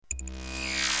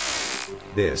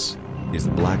This is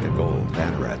the Black and Gold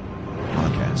and Red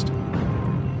podcast.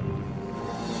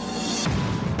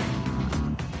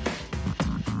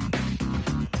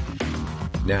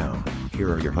 Now, here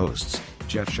are your hosts,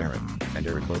 Jeff Sharon and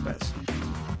Eric Lopez.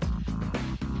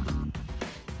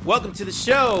 Welcome to the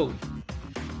show.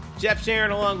 Jeff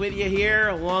Sharon along with you here,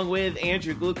 along with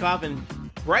Andrew Glukov and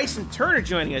Bryson Turner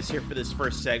joining us here for this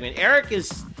first segment. Eric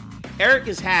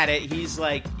has had it.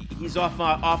 He's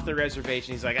off the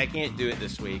reservation. He's like, I can't do it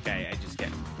this week. I just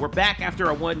can't. We're back after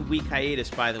a 1 week hiatus,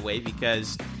 by the way,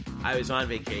 because I was on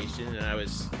vacation and I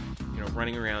was,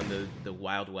 running around the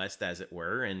Wild West, as it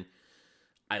were. And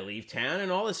I leave town,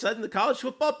 and all of a sudden, the college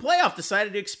football playoff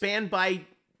decided to expand by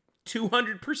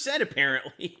 200%,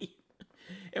 apparently.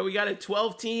 And we got a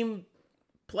 12-team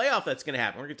playoff that's going to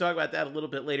happen. We're going to talk about that a little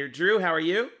bit later. Drew, how are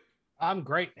you? I'm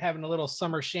great. Having a little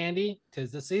summer shandy.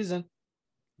 'Tis the season.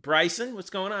 Bryson,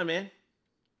 what's going on, man?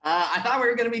 I thought we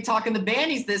were going to be talking the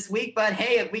bandies this week, but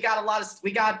hey, we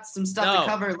got some stuff to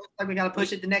cover. It looks like we got to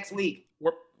push it to next week.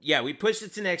 We pushed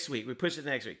it to next week.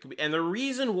 And the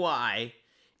reason why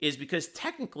is because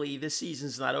technically this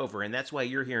season's not over, and that's why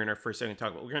you're here in our first segment to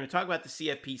talk about. We're going to talk about the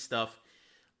CFP stuff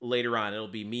later on. It'll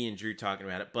be me and Drew talking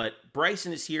about it, but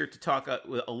Bryson is here to talk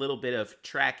a little bit of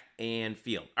track and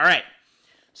field. All right.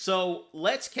 So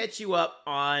let's catch you up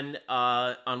on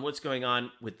what's going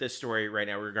on with this story right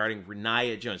now regarding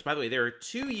Renaya Jones. By the way, there are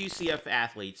two UCF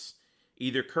athletes,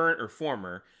 either current or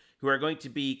former, who are going to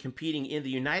be competing in the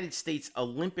United States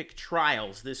Olympic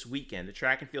trials this weekend, the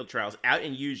track and field trials out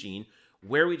in Eugene,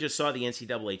 where we just saw the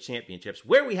NCAA championships,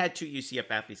 where we had two UCF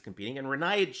athletes competing. And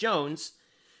Renaya Jones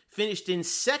finished in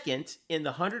second in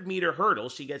the 100-meter hurdle.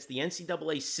 She gets the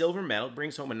NCAA silver medal,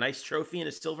 brings home a nice trophy and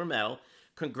a silver medal.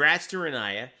 Congrats to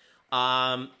Renaya.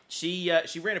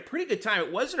 She ran a pretty good time.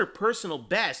 It wasn't her personal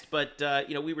best, but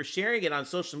we were sharing it on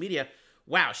social media.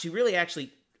 Wow, she really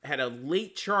actually had a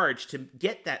late charge to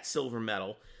get that silver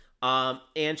medal,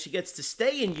 and she gets to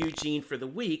stay in Eugene for the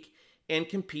week and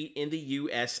compete in the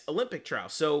U.S. Olympic trial.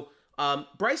 So,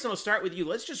 Bryson, I'll start with you.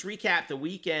 Let's just recap the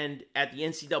weekend at the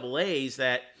NCAAs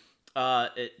that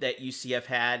UCF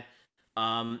had,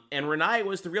 and Renaya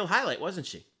was the real highlight, wasn't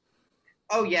she?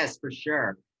 Oh yes, for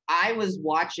sure. I was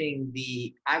watching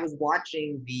the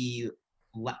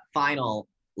final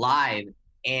live,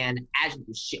 and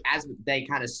as they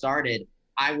kind of started,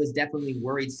 I was definitely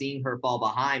worried seeing her fall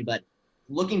behind. But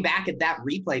looking back at that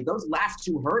replay, those last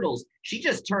two hurdles, she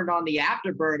just turned on the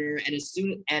afterburner, and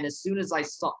as soon as I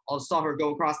saw her go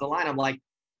across the line, I'm like,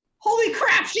 holy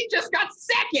crap, she just got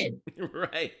second.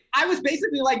 Right. I was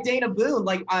basically like Dana Boone.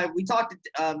 Like we talked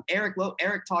to Eric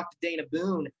talked to Dana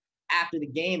Boone after the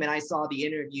game, and I saw the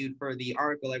interview for the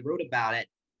article I wrote about it,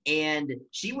 and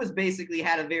she was basically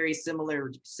had a very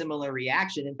similar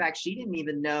reaction. In fact, she didn't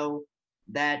even know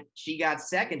that she got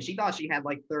second. She thought she had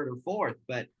like third or fourth.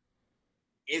 But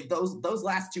if those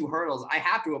last two hurdles, I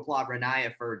have to applaud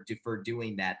Renaya for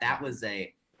doing that. That was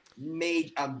a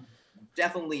major,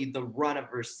 definitely the run of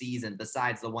her season,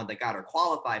 besides the one that got her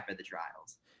qualified for the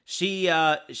trials.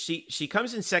 She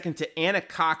comes in second to Anna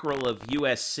Cockrell of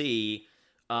USC,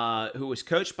 who was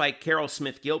coached by Carol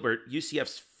Smith Gilbert,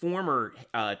 UCF's former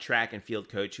track and field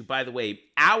coach, who, by the way,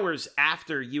 hours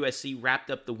after USC wrapped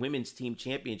up the women's team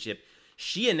championship,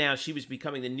 she announced she was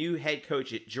becoming the new head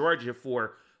coach at Georgia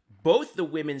for both the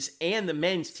women's and the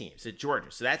men's teams at Georgia.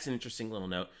 So that's an interesting little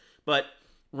note. But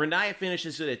Renaya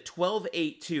finishes with a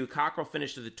 12.82. Cockrell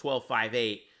finished with a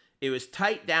 12.58. It was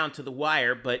tight down to the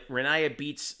wire, but Renaya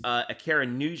beats Akara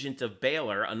Nugent of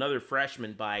Baylor, another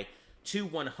freshman, by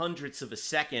 2/100ths of a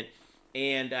second,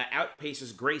 and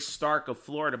outpaces Grace Stark of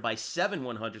Florida by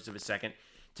 7/100ths of a second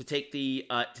to take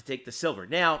the silver.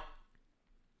 Now,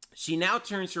 she now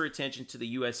turns her attention to the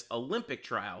U.S. Olympic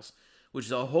trials, which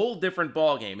is a whole different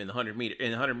ballgame in the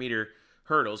 100-meter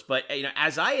hurdles. But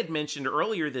as I had mentioned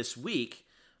earlier this week,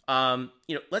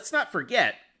 let's not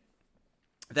forget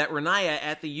that Renaya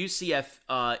at the UCF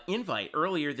invite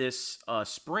earlier this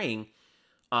spring,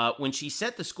 when she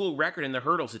set the school record in the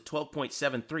hurdles at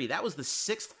 12.73, that was the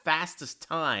sixth fastest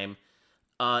time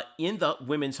in the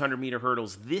women's 100-meter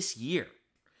hurdles this year.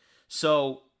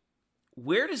 So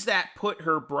where does that put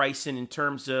her, Bryson, in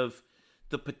terms of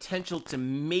the potential to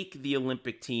make the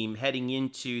Olympic team heading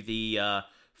into the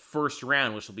first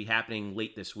round, which will be happening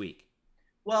late this week?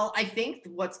 Well, I think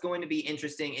what's going to be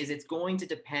interesting is it's going to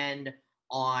depend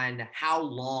on how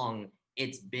long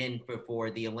it's been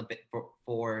for the Olympic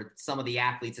for some of the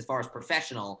athletes as far as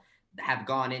professional have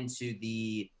gotten into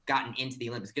the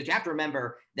Olympics, because you have to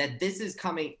remember that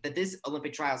this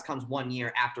Olympic trials comes 1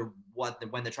 year after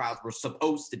when the trials were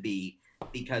supposed to be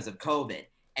because of COVID.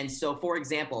 And so, for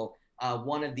example,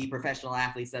 one of the professional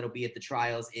athletes that'll be at the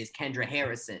trials is Kendra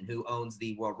Harrison, who owns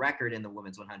the world record in the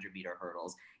women's 100-meter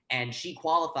hurdles. And she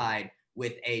qualified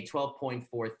with a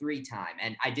 12.43 time.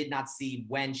 And I did not see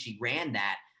when she ran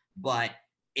that, but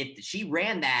if she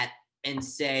ran that in,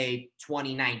 say,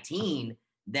 2019,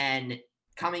 then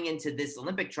coming into this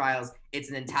Olympic trials, it's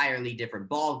an entirely different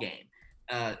ball game.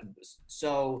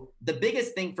 So the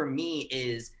biggest thing for me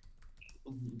is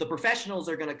the professionals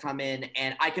are going to come in,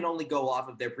 and I can only go off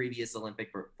of their previous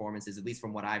Olympic performances, at least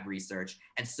from what I've researched.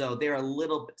 And so they're a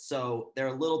little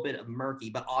bit murky,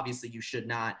 but obviously you should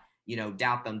not,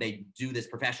 doubt them. They do this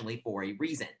professionally for a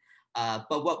reason.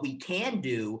 But what we can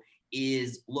do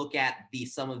is look at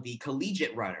some of the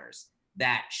collegiate runners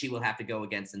that she will have to go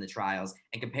against in the trials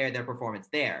and compare their performance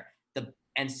there.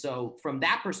 And so from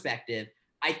that perspective,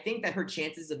 I think that her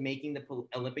chances of making the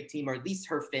Olympic team, or at least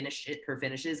her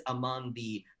finishes among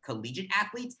the collegiate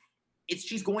athletes,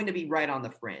 she's going to be right on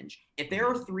the fringe. If there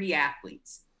are 3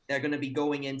 athletes that are going to be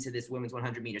going into this women's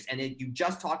 100 meters, and you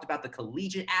just talked about the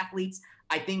collegiate athletes,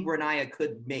 I think Renaya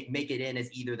could make it in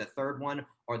as either the third one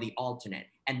or the alternate.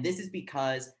 And this is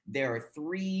because there are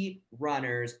 3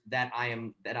 runners that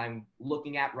I'm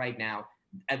looking at right now,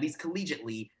 at least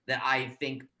collegiately, that I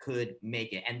think could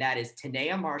make it. And that is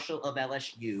Tanea Marshall of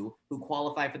LSU, who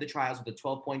qualified for the trials with a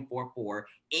 12.44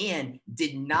 and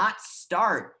did not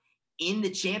start in the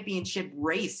championship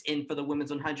race for the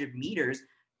women's 100 meters,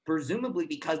 presumably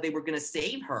because they were going to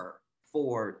save her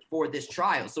for this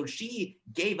trial. So she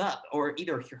gave up, or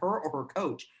either her or her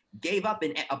coach gave up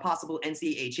a possible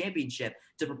NCAA championship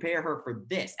to prepare her for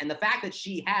this. And the fact that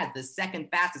she has the second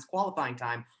fastest qualifying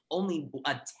time, only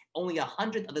a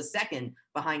hundredth of a second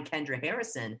behind Kendra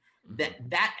Harrison, that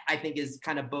I think is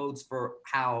kind of bodes for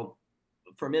how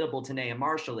formidable Tanea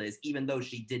Marshall is, even though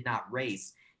she did not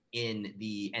race in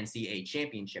the NCAA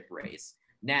championship race.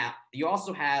 Now, you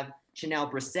also have Chanel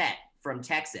Brissett from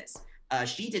Texas.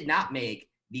 She did not make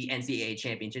the NCAA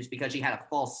championships because she had a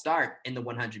false start in the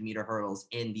 100-meter hurdles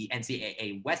in the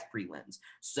NCAA West prelims.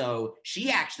 So she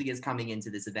actually is coming into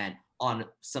this event on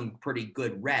some pretty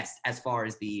good rest as far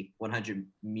as the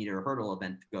 100-meter hurdle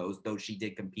event goes, though she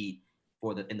did compete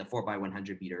in the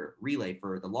 4x100-meter relay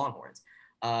for the Longhorns.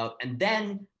 And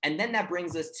then that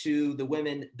brings us to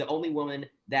the only woman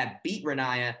that beat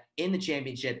Renaya in the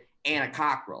championship, Anna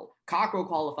Cockrell. Cockrell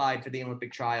qualified for the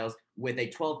Olympic trials with a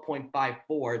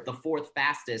 12.54, the 4th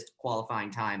fastest qualifying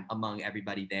time among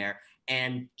everybody there.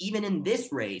 And even in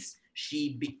this race,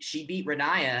 she beat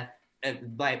Renaya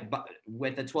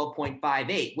with a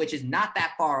 12.58, which is not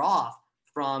that far off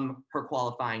from her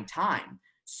qualifying time.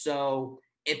 So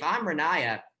if I'm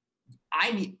Renaya,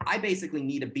 I basically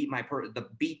need to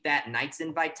beat that Knight's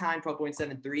invite time,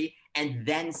 12.73, and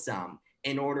then some,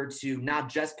 in order to not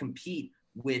just compete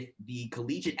with the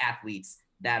collegiate athletes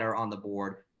that are on the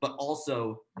board, but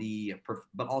also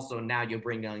now you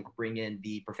bring in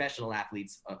the professional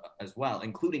athletes as well,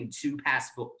 including two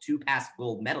past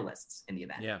gold medalists in the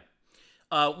event. Yeah.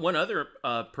 One other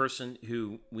person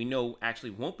who we know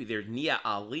actually won't be there, Nia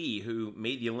Ali, who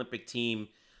made the Olympic team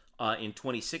in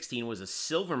 2016, was a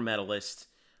silver medalist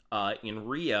in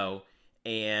Rio,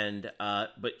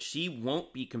 but she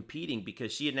won't be competing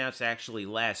because she announced actually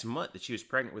last month that she was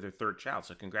pregnant with her 3rd child.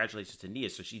 So congratulations to Nia.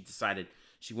 So she decided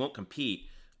she won't compete,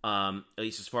 at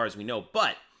least as far as we know.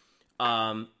 But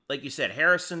like you said,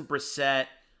 Harrison, Brissett,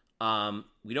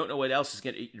 we don't know what else is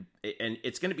going to, and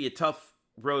it's going to be a tough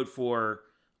road for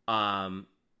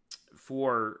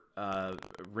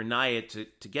Renaya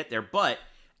to get there. But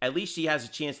at least she has a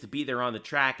chance to be there on the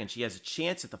track, and she has a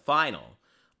chance at the final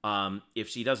if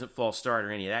she doesn't false start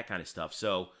or any of that kind of stuff.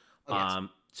 So,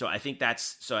 so I think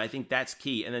that's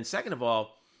key. And then second of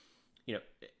all,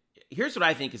 here's what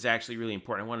I think is actually really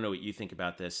important. I want to know what you think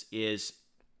about this. Is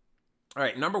all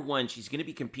right. Number one, she's going to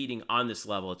be competing on this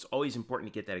level. It's always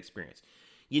important to get that experience.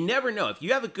 You never know. If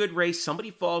you have a good race,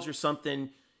 somebody falls or something,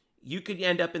 you could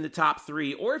end up in the top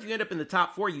 3, or if you end up in the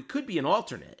top 4, you could be an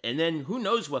alternate, and then who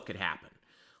knows what could happen.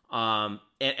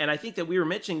 And I think that we were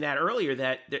mentioning that earlier,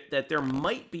 that there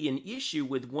might be an issue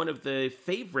with one of the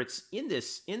favorites in the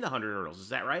 100 hurdles. Is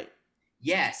that right?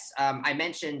 Yes. I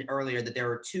mentioned earlier that there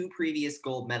are 2 previous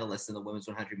gold medalists in the women's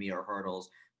 100-meter hurdles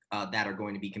that are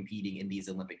going to be competing in these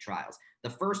Olympic trials. The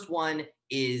first one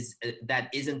is that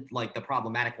isn't like the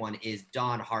problematic one is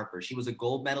Dawn Harper. She was a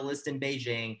gold medalist in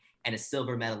Beijing and a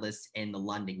silver medalist in the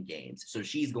London Games. So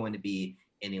she's going to be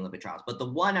in the Olympic trials. But the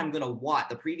one I'm going to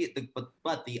watch,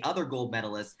 but the other gold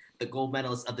medalist, the gold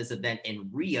medalist of this event in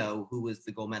Rio, who was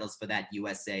the gold medalist for that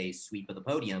USA sweep of the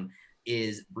podium,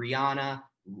 is Brianna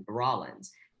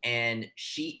Rollins. And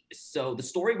so the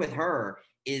story with her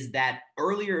is that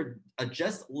earlier,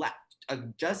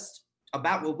 just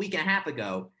about a week and a half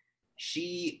ago,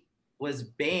 she was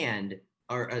banned,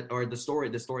 or the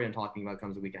story I'm talking about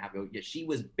comes a week and a half ago. She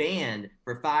was banned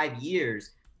for 5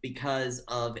 years because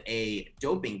of a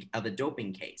doping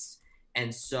case,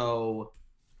 and so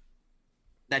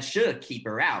that should keep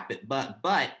her out.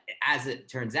 But as it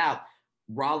turns out,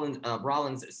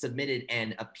 Rawlings submitted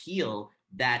an appeal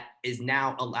that is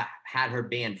now had her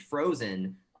ban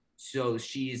frozen, so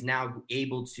she's now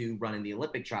able to run in the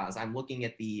Olympic trials. I'm looking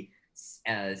at the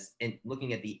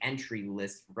entry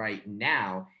list right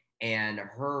now, and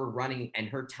her running and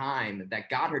her time that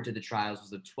got her to the trials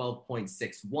was a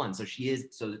 12.61. So she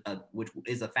is which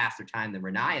is a faster time than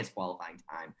Renaya's qualifying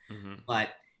time. Mm-hmm.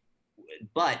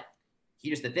 But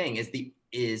here's the thing: is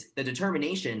the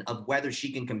determination of whether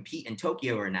she can compete in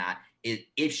Tokyo or not,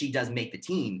 if she does make the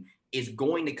team, is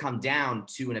going to come down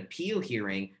to an appeal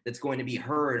hearing that's going to be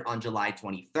heard on July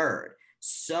 23rd.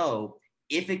 So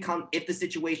if the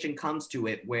situation comes to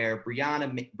it where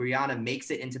Brianna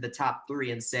makes it into the top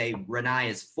 3 and say Renaya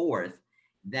is 4th,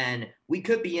 then we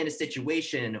could be in a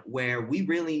situation where we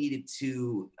really needed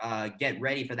to get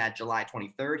ready for that July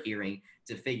 23rd hearing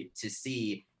to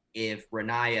see if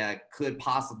Renaya could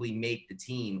possibly make the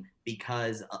team,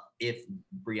 because if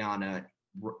Brianna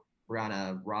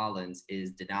Rawlings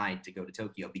is denied to go to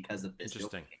Tokyo because of this.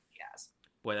 Interesting. Yes.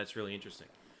 Boy, that's really interesting.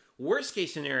 Worst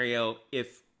case scenario,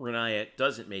 if Renaya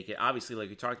doesn't make it, obviously, like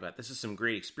we talked about, this is some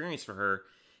great experience for her.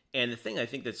 And the thing I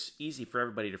think that's easy for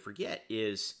everybody to forget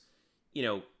is,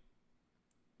 the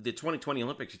 2020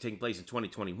 Olympics are taking place in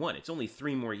 2021. It's only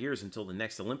 3 more years until the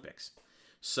next Olympics.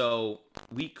 So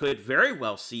we could very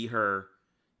well see her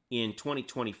in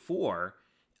 2024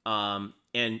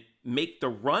 and make the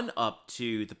run up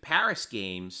to the Paris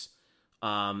Games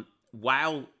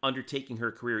while undertaking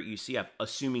her career at UCF,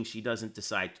 assuming she doesn't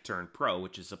decide to turn pro,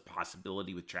 which is a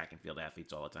possibility with track and field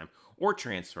athletes all the time, or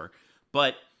transfer.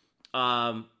 But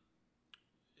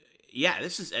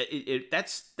this is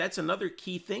that's another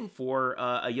key thing for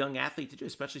a young athlete to do,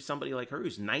 especially somebody like her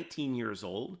who's 19 years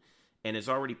old and has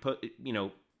already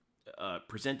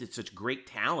presented such great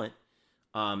talent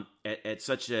at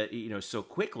such a so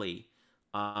quickly.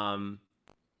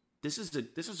 This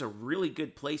is a really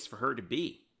good place for her to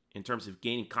be in terms of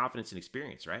gaining confidence and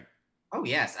experience, right? Oh,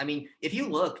 yes. I mean, if you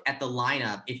look at the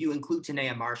lineup, if you include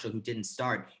Tanea Marshall, who didn't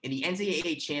start, in the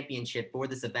NCAA championship for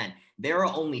this event, there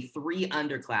are only 3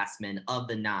 underclassmen of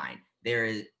the 9. There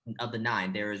is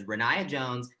Renaya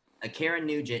Jones, Karen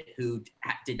Nugent, who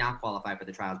did not qualify for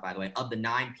the trials, by the way. Of the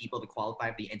 9 people to qualify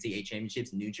for the NCAA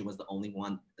championships, Nugent was the only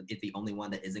one. It's the only one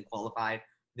that isn't qualified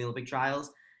for the Olympic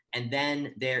trials. And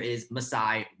then there is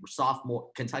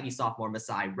Kentucky sophomore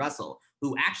Masai Russell,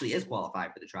 who actually is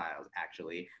qualified for the trials,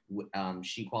 actually.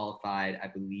 She qualified, I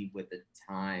believe, with the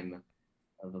time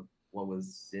of, what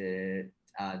was it?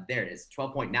 There it is,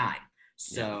 12.9.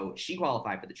 So She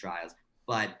qualified for the trials.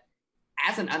 But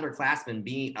as an underclassman,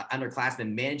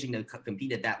 managing to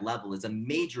compete at that level is a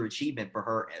major achievement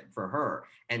for her.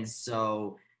 And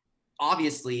so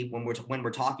obviously, when we're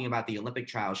talking about the Olympic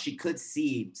trials, she could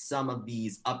see some of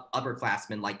these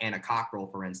upperclassmen, like Anna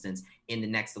Cockrell, for instance, in the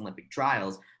next Olympic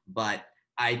trials. But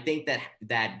I think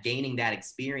that gaining that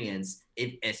experience,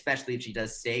 especially if she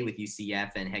does stay with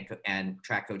UCF and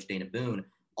track coach Dana Boone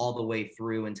all the way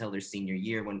through until their senior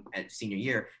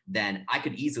year, then I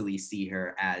could easily see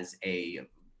her as a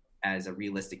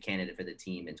realistic candidate for the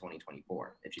team in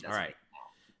 2024 if she does. All right.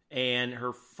 And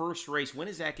her first race, when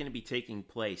is that going to be taking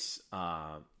place,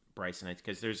 Bryson?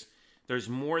 Because there's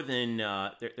more than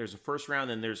there's a first round,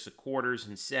 then there's the quarters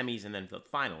and semis, and then the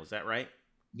final. Is that right?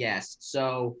 Yes.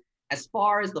 So as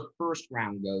far as the first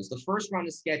round goes, the first round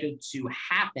is scheduled to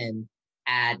happen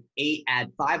at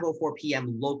 5:04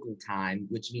 p.m. local time,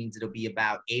 which means it'll be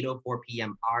about 8:04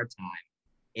 p.m. our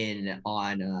time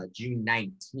on June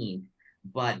 19th.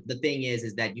 But the thing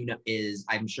is that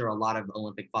I'm sure a lot of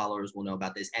Olympic followers will know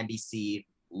about this. NBC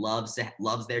loves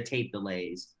their tape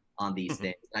delays on these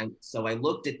things. So I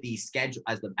looked at the schedule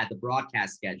at the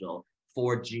broadcast schedule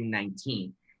for June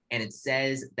 19th, and it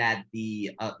says that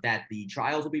the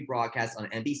trials will be broadcast on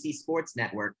NBC Sports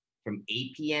Network from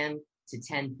 8 p.m. to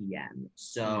 10 p.m.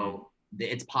 So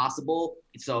it's possible.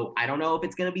 So I don't know if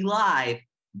it's going to be live,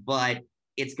 but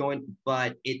that's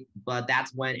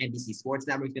when NBC Sports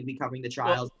Network is going to be covering the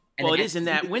trials. Well, it is in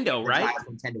that window, right?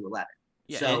 From 10 to 11.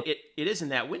 Yeah, so it is in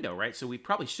that window, right? So we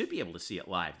probably should be able to see it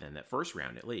live then, that first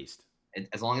round at least.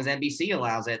 As long as NBC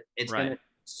allows it, it's right. Gonna.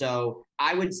 So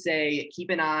I would say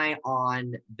keep an eye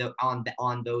on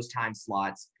those time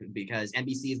slots, because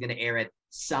NBC is going to air it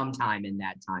sometime in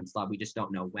that time slot. We just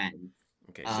don't know when.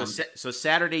 Okay, so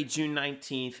Saturday, June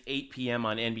 19th, 8 p.m.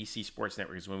 on NBC Sports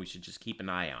Network is when we should just keep an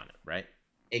eye on it, right?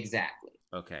 Exactly.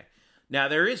 Okay. Now,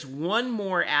 there is one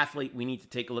more athlete we need to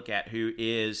take a look at who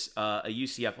is a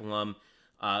UCF alum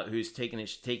who's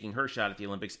taking her shot at the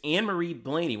Olympics. Anne-Marie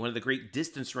Blaney, one of the great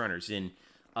distance runners in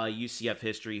UCF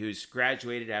history, who's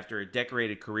graduated after a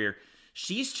decorated career.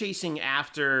 She's chasing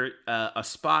after a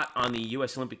spot on the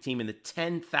U.S. Olympic team in the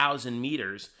 10,000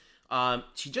 meters.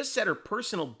 She just set her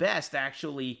personal best,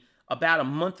 actually, about a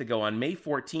month ago on May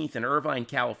 14th in Irvine,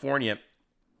 California,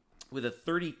 with a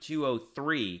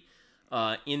 32:03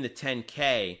 in the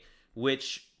 10K,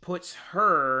 which puts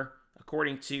her,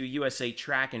 according to USA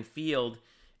Track and Field,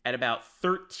 at about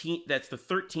 13. That's the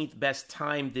 13th best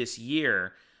time this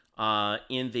year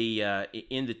in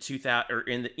the 2000 or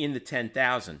in the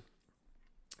 10,000.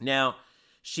 Now,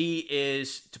 she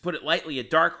is, to put it lightly, a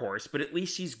dark horse, but at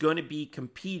least she's going to be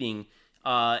competing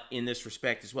in this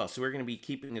respect as well. So we're going to be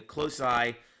keeping a close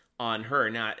eye on her.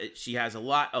 Now, she has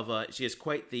she has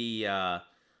quite the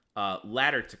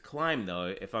ladder to climb,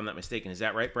 though, if I'm not mistaken. Is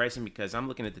that right, Bryson? Because I'm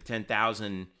looking at the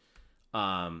 10,000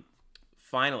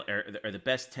 final, or the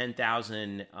best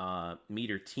 10,000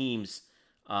 meter teams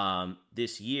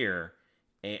this year.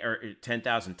 Or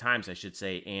 10,000 times, I should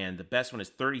say, and the best one is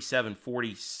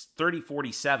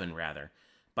 30:47 rather,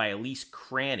 by Elise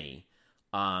Cranny,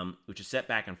 which is set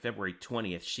back on February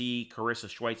 20th. She, Carissa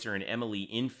Schweitzer, and Emily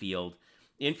Infield.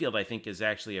 Infield, I think, is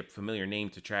actually a familiar name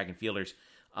to track and fielders.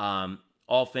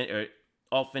 All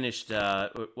finished.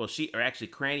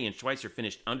 Cranny and Schweitzer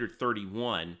finished under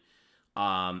 31.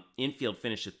 Infield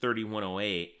finished at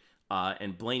 31:08,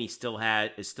 and Blaney is still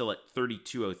at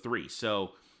 32:03.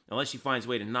 So, unless she finds a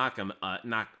way to knock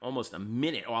almost a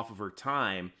minute off of her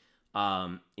time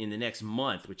in the next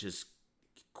month, which is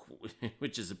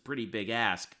a pretty big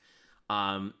ask,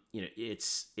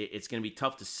 it's going to be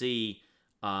tough to see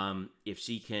if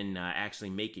she can actually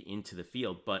make it into the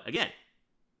field. But again,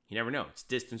 you never know. It's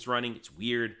distance running. It's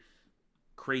weird.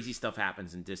 Crazy stuff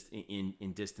happens in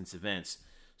distance events.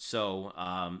 So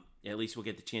at least we'll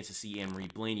get the chance to see Anne-Marie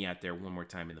Blaney out there one more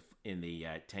time in the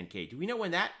 10K. Do we know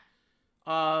when that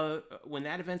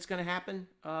event's going to happen,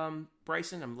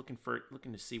 Bryson? I'm looking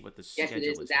to see what the schedule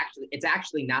is. It's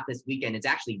actually not this weekend. It's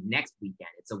actually next weekend.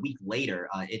 It's a week later.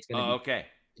 It's going to be okay.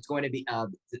 It's going to be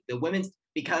the women's,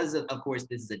 because of course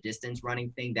this is a distance running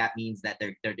thing. That means that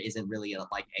there isn't really a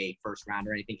first round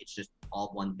or anything. It's just all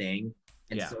one thing.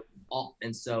 And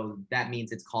so that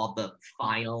means it's called the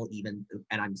final,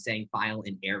 and I'm saying final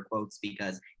in air quotes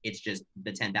because it's just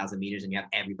the 10,000 meters and you have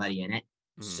everybody in it.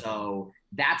 So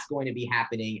that's going to be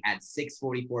happening at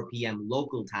 6:44 p.m.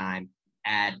 local time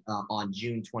on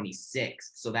June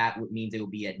 26th. So that means it will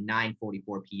be at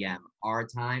 9:44 p.m. our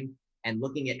time. And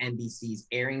looking at NBC's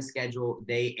airing schedule,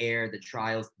 they air the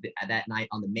trials that night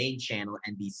on the main channel,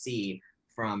 NBC,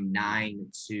 from 9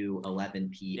 to 11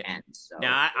 p.m. So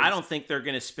now, I don't think they're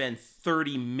going to spend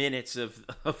 30 minutes of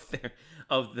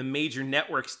the major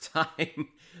network's time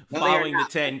following the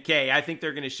 10K. I think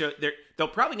they're going to they're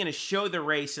probably going to show the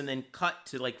race and then cut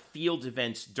to field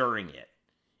events during it.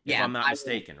 If I'm not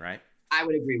mistaken, right? I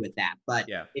would agree with that. But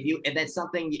if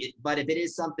it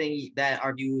is something that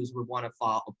our viewers would want to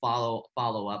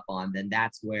follow up on, then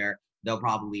that's where they'll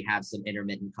probably have some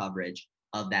intermittent coverage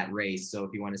of that race. So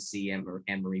if you want to see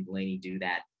Anne-Marie Blaney do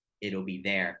that, it'll be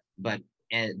there. But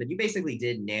you basically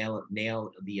did nail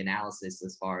the analysis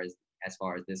as far as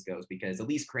this goes, because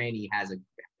Elise Cranny has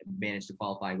managed to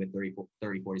qualify with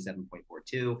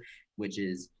 30:47.42, which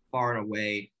is far and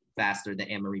away faster than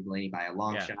Anne-Marie Blaney by a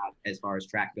long shot as far as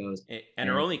track goes. And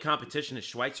her only competition is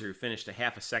Schweitzer, who finished a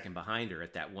half a second behind her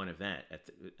at that one event,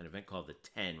 an event called the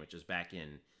 10, which was back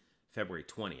in February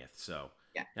 20th. So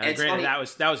now, granted, funny. that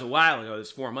was a while ago. It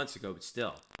was 4 months ago, but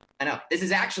still. I know. This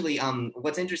is actually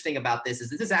what's interesting about this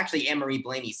is actually Anne-Marie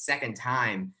Blaney's second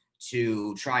time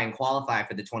to try and qualify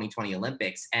for the 2020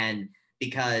 Olympics, and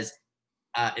because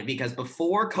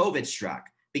before COVID struck,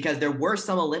 because there were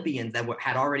some Olympians that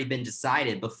had already been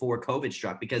decided before COVID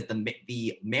struck, because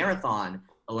the marathon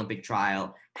Olympic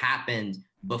trial happened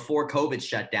before COVID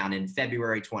shut down in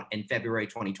February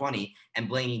 2020, and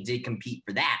Blaney did compete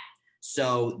for that.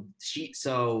 So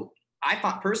I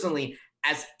thought personally,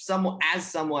 as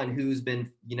someone who's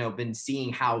been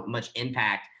seeing how much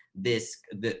impact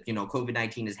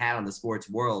COVID-19 has had on the sports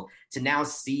world, to now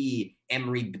see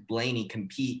Anne-Marie Blaney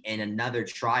compete in another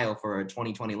trial for a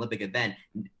 2020 Olympic event,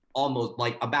 almost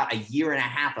about a year and a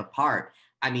half apart.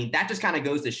 I mean, that just kind of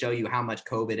goes to show you how much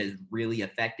COVID has really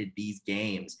affected these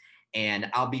games.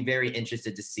 And I'll be very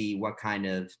interested to see what kind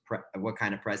of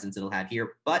presence it'll have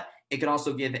here. But it could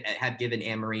also have given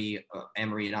Anne-Marie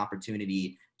an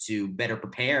opportunity to better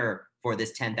prepare for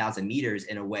this 10,000 meters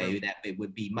in a way that it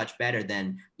would be much better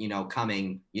than,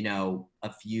 coming,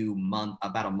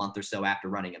 about a month or so after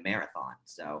running a marathon.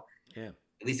 So yeah,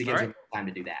 at least it gives them time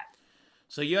to do that.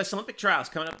 So U.S. Olympic trials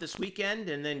coming up this weekend,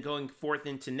 and then going forth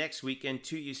into next weekend,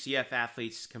 2 UCF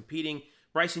athletes competing.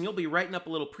 Bryson, you'll be writing up a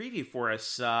little preview for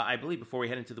us, I believe, before we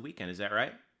head into the weekend. Is that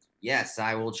right? Yes,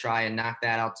 I will try and knock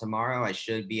that out tomorrow. I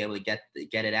should be able to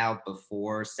get it out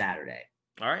before Saturday.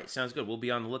 All right, sounds good. We'll be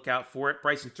on the lookout for it.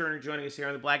 Bryson Turner joining us here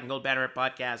on the Black and Gold Banneret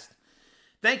podcast.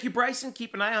 Thank you, Bryson.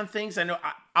 Keep an eye on things. I know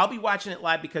I'll be watching it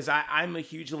live because I'm a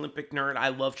huge Olympic nerd. I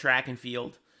love track and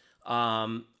field.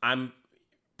 I'm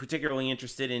particularly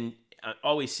interested in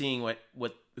always seeing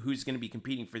who's going to be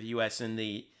competing for the U.S. in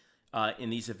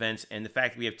these events, and the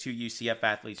fact that we have 2 UCF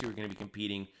athletes who are going to be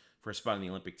competing for a spot on the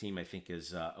Olympic team, I think,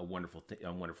 is a wonderful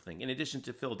thing. In addition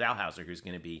to Phil Dalhausser, who's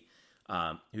going to be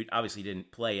who obviously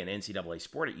didn't play an NCAA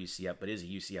sport at UCF, but is a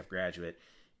UCF graduate,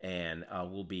 and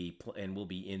will be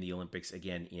in the Olympics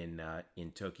again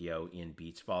in Tokyo in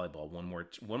beach volleyball.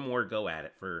 One more go at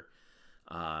it for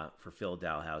Phil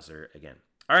Dalhausser again.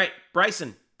 All right,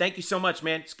 Bryson, thank you so much,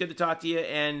 man. It's good to talk to you,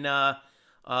 and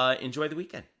enjoy the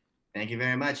weekend. Thank you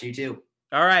very much. You too.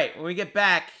 All right, when we get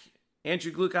back,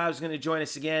 Andrew Glukov is going to join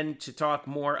us again to talk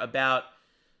more about,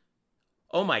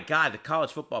 oh my God, the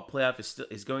college football playoff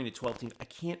is going to 12 teams. I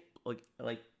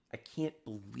can't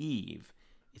believe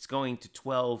it's going to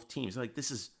 12 teams. Like,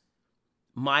 this is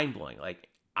mind blowing. Like,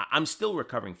 I'm still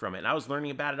recovering from it, and I was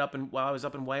learning about it while I was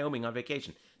up in Wyoming on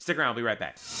vacation. Stick around, I'll be right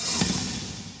back.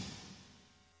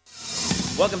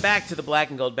 Welcome back to the Black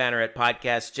and Gold Banneret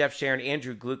podcast. Jeff Sharon,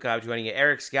 Andrew Glukov joining you.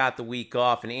 Eric's got the week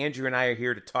off, and Andrew and I are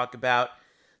here to talk about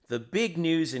the big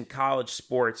news in college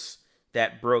sports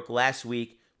that broke last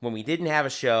week when we didn't have a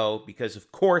show, because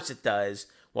of course it does,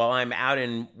 while I'm out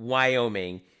in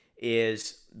Wyoming,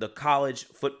 is the college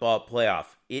football playoff.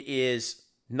 It is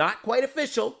not quite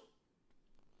official.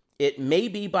 It may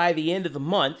be by the end of the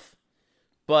month,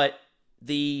 but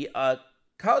the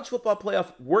college football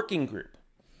playoff working group,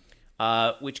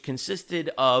 which consisted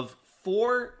of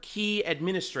 4 key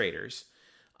administrators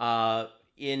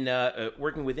in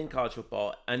working within college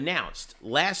football, announced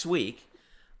last week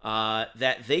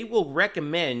that they will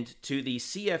recommend to the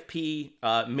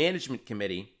CFP management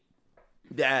committee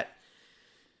that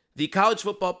the college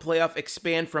football playoff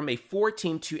expand from a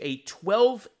 4-team to a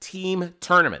 12-team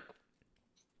tournament.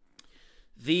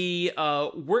 The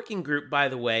working group, by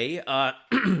the way,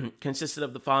 consisted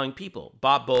of the following people: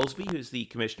 Bob Bowlesby, who's the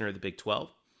commissioner of the Big 12,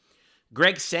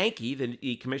 Greg Sankey,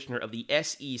 the commissioner of the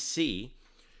SEC,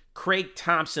 Craig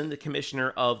Thompson, the commissioner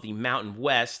of the Mountain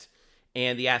West,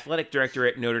 and the athletic director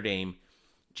at Notre Dame,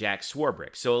 Jack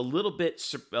Swarbrick. So a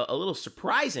little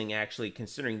surprising, actually,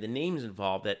 considering the names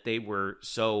involved, that they were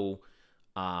so,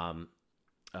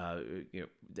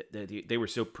 they were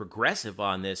so progressive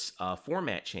on this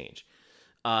format change.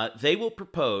 They will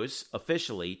propose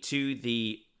officially to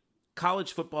the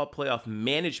College Football Playoff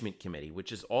Management Committee,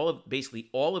 which is basically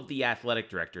all of the athletic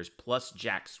directors plus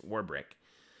Jack Swarbrick,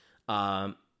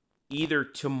 either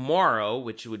tomorrow,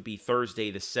 which would be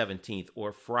Thursday the 17th,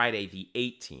 or Friday the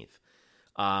 18th.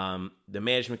 The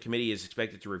management committee is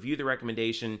expected to review the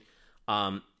recommendation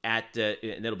and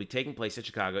it'll be taking place at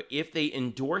Chicago. If they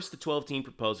endorse the 12-team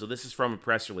proposal, this is from a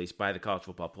press release by the College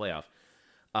Football Playoff,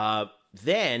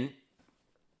 then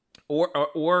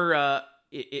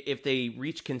if they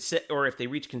reach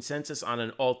consensus on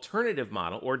an alternative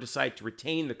model or decide to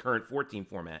retain the current 14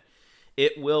 format,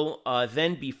 it will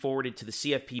then be forwarded to the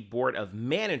CFP Board of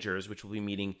Managers, which will be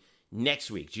meeting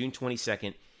next week, June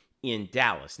 22nd, in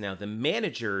Dallas. Now, the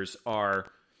managers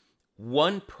are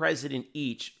one president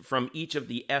each from each of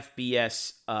the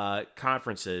FBS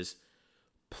conferences,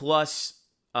 plus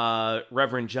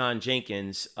Reverend John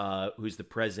Jenkins, who's the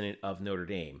president of Notre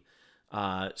Dame.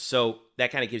 So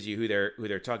that kind of gives you who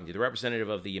they're talking to. The representative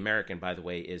of the American, by the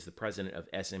way, is the president of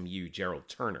SMU, Gerald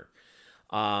Turner.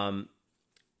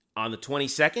 On the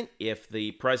 22nd, if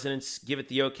the presidents give it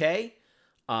the okay,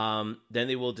 then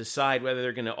they will decide whether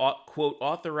they're going to, quote,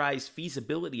 authorize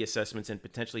feasibility assessments and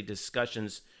potentially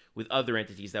discussions with other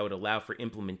entities that would allow for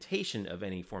implementation of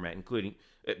any format, including,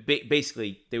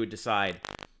 basically, they would decide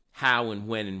how and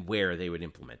when and where they would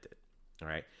implement it. All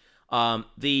right.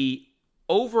 The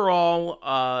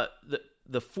overall,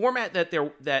 the format that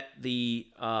the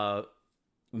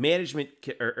management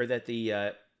or that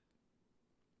the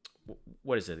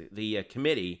what is it? The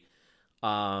committee,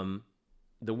 the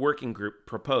working group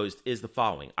proposed is the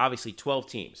following. Obviously, 12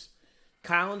 teams.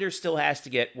 Calendar still has to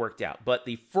get worked out, but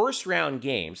the first round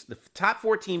games, the top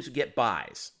 4 teams would get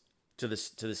buys to the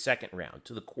second round,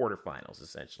 to the quarterfinals,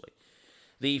 essentially.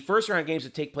 The first round games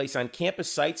would take place on campus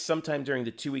sites sometime during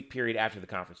the 2-week period after the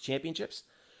conference championships.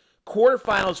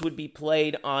 Quarterfinals would be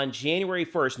played on January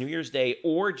 1st, New Year's Day,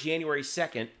 or January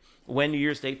 2nd, when New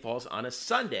Year's Day falls on a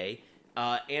Sunday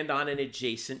and on an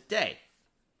adjacent day.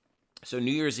 So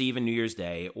New Year's Eve and New Year's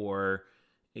Day, or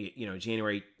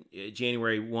January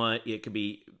 1, it could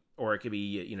be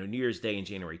New Year's Day and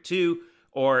January 2,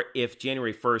 or if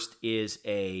January 1st is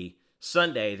a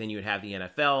Sunday, then you would have the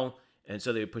NFL, and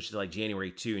so they would push it to like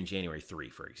January 2 and January 3,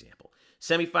 for example.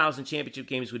 Semifinals and championship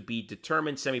games would be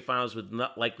determined. Semifinals would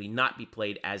likely not be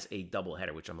played as a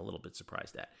doubleheader, which I'm a little bit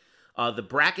surprised at. The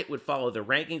bracket would follow the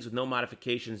rankings with no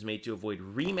modifications made to avoid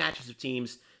rematches of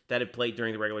teams that had played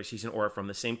during the regular season or from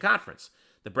the same conference.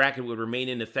 The bracket would remain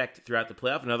in effect throughout the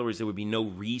playoff. In other words, there would be no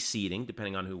reseeding,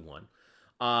 depending on who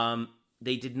won.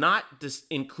 They did not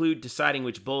include deciding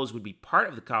which bowls would be part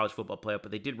of the college football playoff, but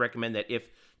they did recommend that if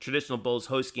traditional bowls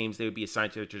host games, they would be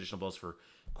assigned to the traditional bowls for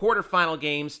quarterfinal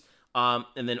games.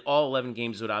 And then all 11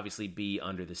 games would obviously be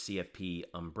under the CFP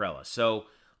umbrella. So,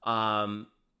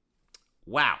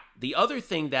 wow. The other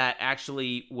thing that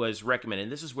actually was recommended,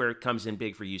 and this is where it comes in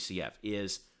big for UCF,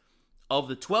 is of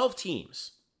the 12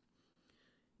 teams,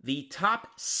 the top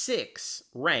 6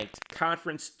 ranked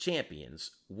conference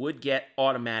champions would get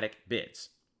automatic bids.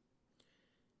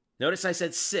 Notice I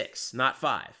said 6, not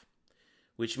 5,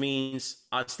 which means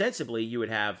ostensibly you would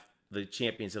have the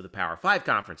champions of the Power 5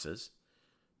 conferences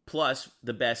plus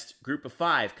the best Group of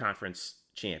 5 conference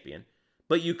champion.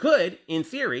 But you could, in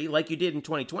theory, like you did in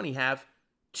 2020, have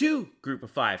 2 Group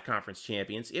of 5 conference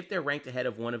champions if they're ranked ahead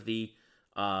of one of the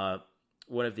Power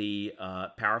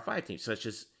 5 teams, such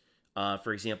as,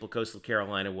 for example, Coastal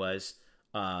Carolina was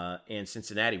and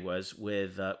Cincinnati was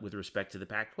with respect to the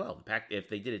Pac-12. If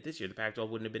they did it this year, the Pac-12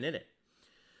 wouldn't have been in it.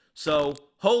 So,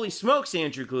 holy smokes,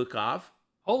 Andrew Glukov.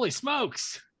 Holy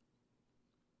smokes.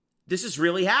 This is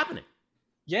really happening.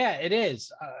 Yeah, it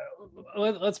is.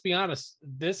 Let's be honest.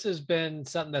 This has been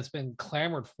something that's been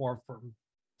clamored for from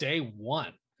day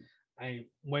one.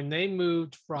 When they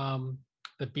moved from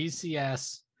the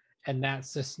BCS and that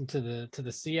system to the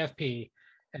CFP,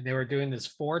 and they were doing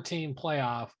this 4-team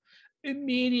playoff,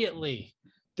 immediately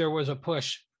there was a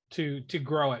push to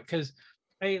grow it. Because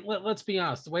let's be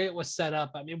honest, the way it was set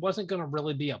up, it wasn't going to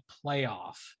really be a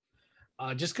playoff,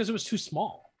 just because it was too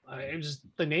small. It was just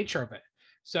the nature of it.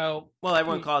 So, well,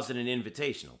 everyone calls it an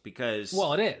invitational because,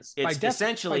 well, it is. It's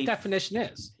essentially, by definition,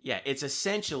 is. Yeah, it's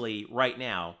essentially right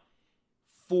now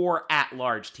 4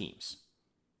 at-large teams.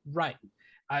 Right.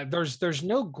 There's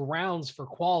no grounds for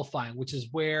qualifying, which is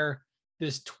where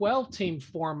this 12-team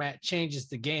format changes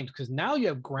the games, because now you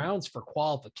have grounds for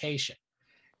qualification.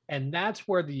 And that's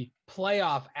where the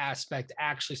playoff aspect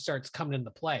actually starts coming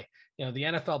into play. The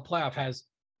NFL playoff has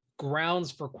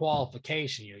grounds for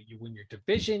qualification. You win your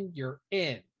division, you're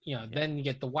in. Then you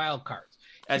get the wild cards.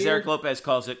 As Eric Lopez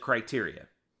calls it, criteria.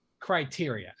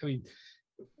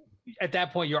 At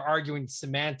that point, you're arguing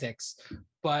semantics.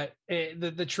 But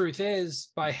the truth is,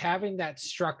 by having that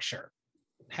structure,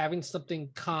 having something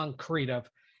concrete of,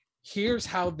 here's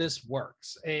how this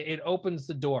works, it opens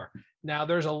the door. Now,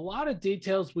 there's a lot of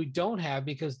details we don't have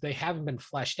because they haven't been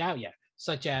fleshed out yet,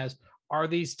 such as, are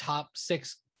these top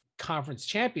 6 conference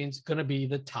champions going to be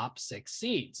the top 6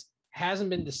 seeds?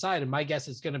 Hasn't been decided. My guess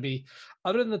is going to be,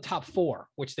 other than the top 4,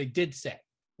 which they did say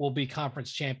will be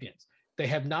conference champions. They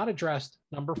have not addressed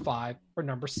number 5 or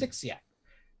number 6 yet.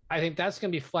 I think that's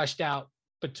going to be fleshed out,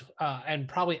 and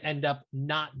probably end up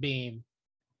not being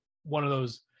one of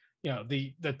those,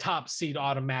 the top seed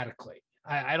automatically.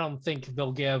 I don't think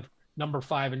they'll give number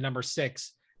 5 and number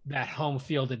 6 that home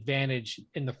field advantage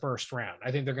in the first round.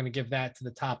 I think they're going to give that to the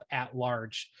top at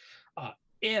large.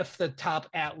 If the top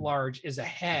at large is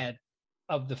ahead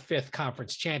of the 5th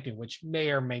conference champion, which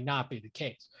may or may not be the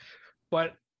case.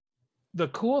 But the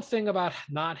cool thing about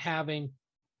not having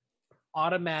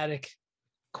automatic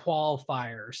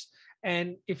qualifiers,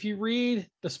 and if you read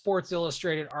the Sports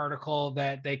Illustrated article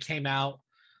that they came out,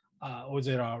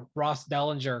 Ross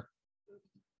Dellinger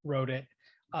wrote it,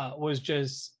 was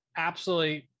just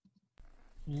absolutely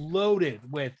loaded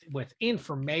with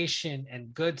information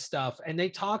and good stuff. And they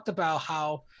talked about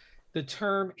how the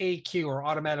term AQ, or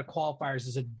automatic qualifiers,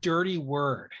 is a dirty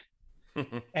word.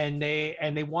 and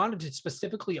they wanted to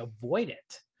specifically avoid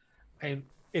it. And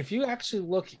if you actually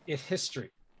look at history,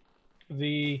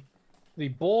 the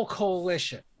Bowl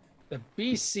Coalition, the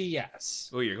BCS.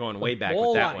 Oh, you're going way back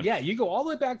with that one. Yeah, you go all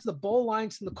the way back to the Bowl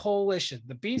Alliance and the Coalition,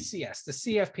 the BCS, the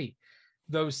CFP.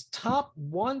 Those top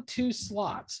 1-2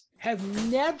 slots have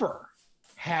never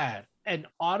had an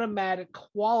automatic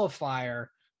qualifier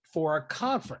for a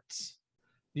conference.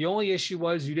 The only issue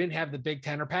was you didn't have the Big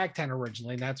Ten or Pac-10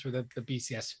 originally, and that's where the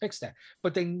BCS fixed that.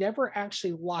 But they never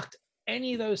actually locked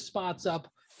any of those spots up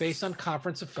based on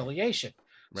conference affiliation.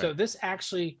 Right. So this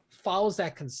actually follows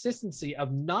that consistency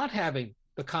of not having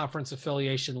the conference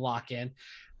affiliation lock in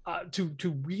to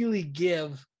really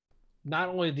give not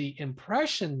only the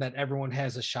impression that everyone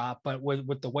has a shot, but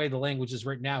with the way the language is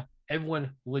written now,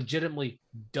 everyone legitimately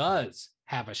does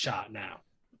have a shot now.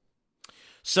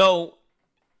 So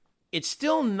it's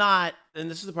still not, and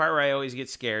this is the part where I always get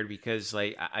scared because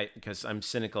because I'm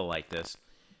cynical like this.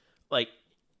 Like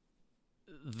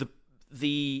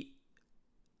the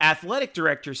athletic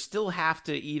directors still have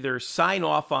to either sign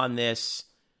off on this,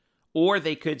 or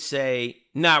they could say,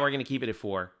 "Nah, we're going to keep it at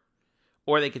 4,"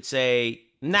 or they could say,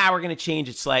 "Nah, we're going to change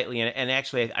it slightly." And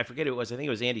actually, I forget who it was. I think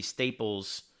it was Andy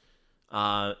Staples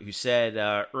who said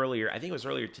earlier. I think it was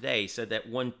earlier today. Said that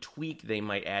one tweak they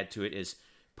might add to it is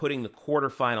putting the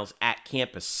quarterfinals at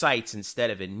campus sites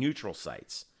instead of in neutral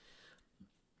sites.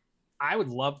 I would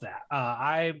love that.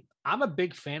 I'm a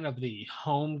big fan of the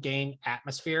home game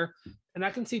atmosphere, and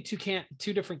I can see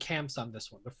two different camps on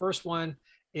this one. The first one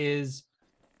is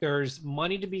there's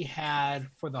money to be had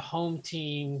for the home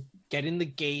team getting the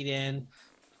gate in,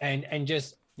 and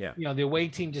just the away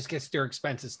team just gets their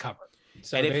expenses covered.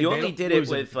 So and if you only did it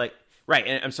with right,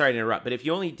 and I'm sorry to interrupt, but if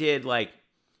you only did like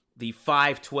the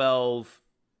 5-12,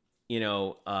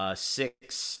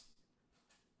 6,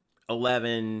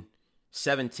 11,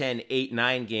 7, 10, 8,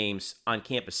 9 games on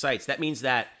campus sites, that means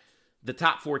that the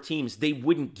top 4 teams, they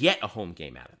wouldn't get a home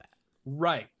game out of that.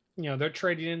 Right. They're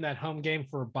trading in that home game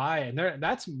for a bye, and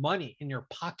that's money in your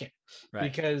pocket,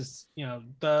 right? Because,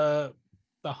 the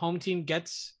home team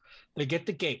they get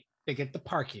the gate, they get the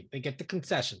parking, they get the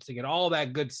concessions, they get all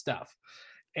that good stuff.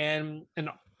 And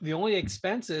the only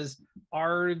expenses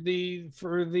are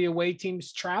for the away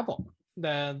team's travel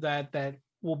that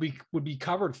would be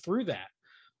covered through that.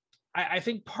 I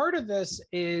think part of this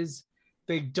is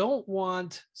they don't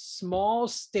want small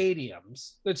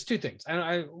stadiums. That's two things.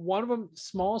 One of them,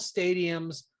 small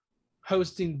stadiums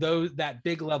hosting that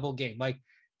big level game. Like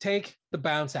take the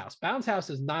Bounce House. Bounce House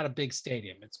is not a big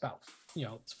stadium. It's about,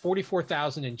 it's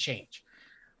 44,000 and change.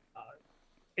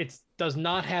 It does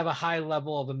not have a high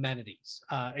level of amenities.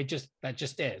 That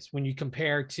just is. When you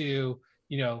compare to,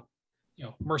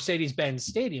 Mercedes-Benz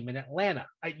Stadium in Atlanta,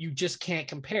 you just can't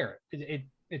compare it.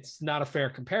 It's not a fair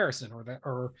comparison,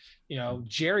 or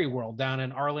Jerry World down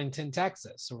in Arlington,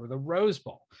 Texas, or the Rose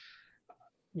Bowl.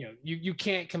 You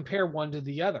can't compare one to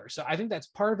the other. So I think that's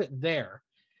part of it there.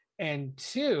 And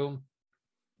two,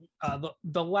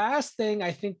 the last thing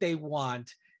I think they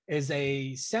want is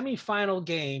a semifinal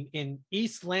game in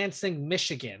East Lansing,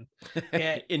 Michigan,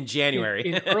 in January,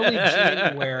 in early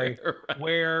January, right,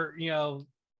 where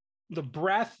the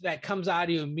breath that comes out of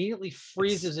you immediately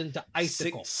freezes into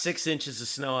icicles. 6 inches of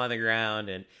snow on the ground,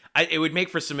 and it would make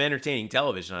for some entertaining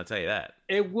television, I'll tell you that.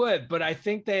 It would, but I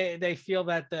think they feel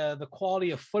that the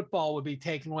quality of football would be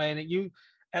taken away, and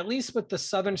at least with the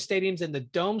southern stadiums and the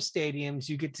dome stadiums,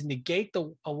 you get to negate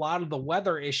a lot of the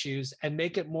weather issues and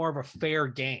make it more of a fair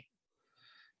game.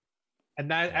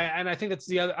 And I think that's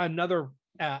another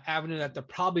avenue that they're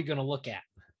probably going to look at.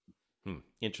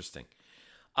 Interesting.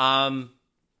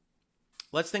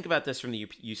 Let's think about this from the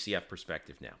UCF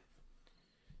perspective now.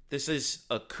 This is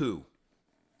a coup.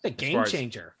 It's a game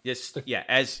changer. Yes,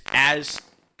 as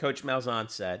Coach Malzahn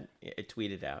said, it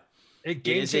tweeted out. It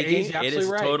is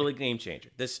totally game changer.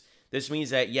 This means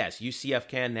that, yes, UCF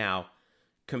can now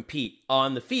compete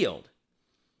on the field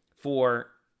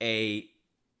for a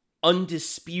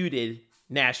undisputed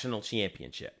national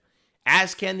championship,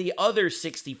 as can the other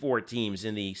 64 teams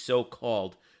in the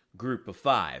so-called Group of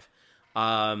 5.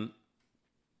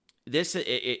 This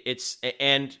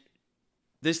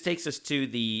takes us to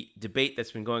the debate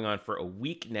that's been going on for a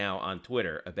week now on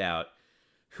Twitter about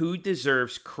who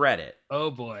deserves credit. Oh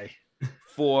boy.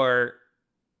 for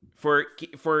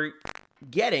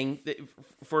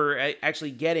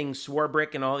actually getting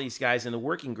Swarbrick and all these guys in the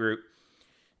working group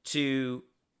to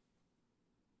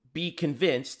be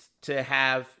convinced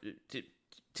to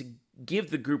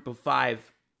give the Group of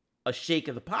 5 a shake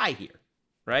of the pie here,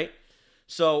 right?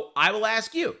 So I will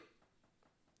ask you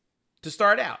to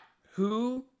start out,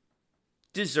 who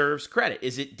deserves credit?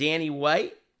 Is it Danny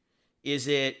White? Is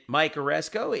it Mike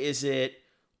Oresco? Is it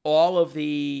all of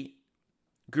the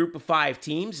Group of 5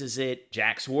 teams? Is it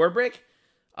Jack Swarbrick?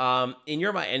 In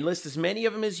your mind, and list as many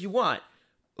of them as you want.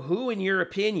 Who, in your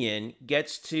opinion,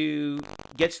 gets to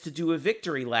do a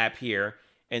victory lap here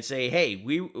and say, "Hey,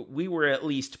 we were at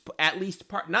least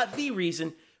part, not the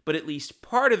reason, but at least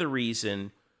part of the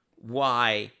reason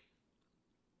why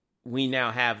we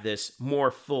now have this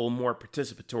more full, more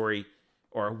participatory,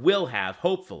 or will have,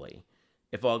 hopefully,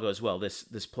 if all goes well, this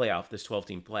playoff, this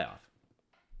 12-team playoff?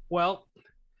 Well,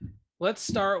 let's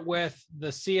start with the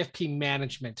CFP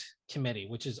Management Committee,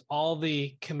 which is all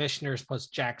the commissioners plus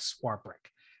Jack Swarbrick.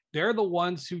 They're the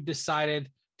ones who decided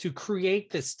to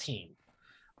create this team.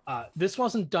 This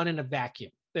wasn't done in a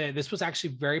vacuum. This was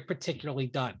actually very particularly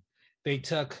done. They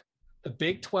took the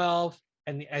Big 12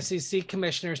 and the SEC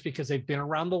commissioners, because they've been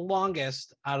around the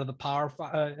longest out of the Power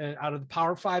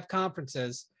Five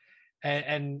conferences,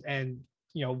 and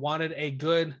wanted a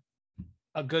good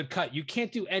cut. You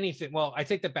can't do anything. Well, I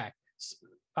take that back.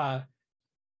 The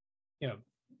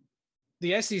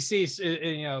SEC,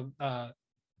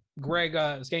 Greg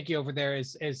Skanky over there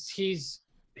is he's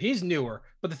newer,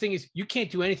 but the thing is, you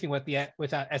can't do anything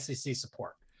without SEC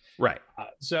support. Right.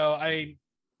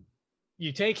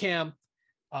 You take him.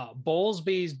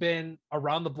 Bowlesby's been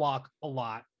around the block a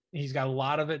lot. He's got a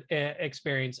lot of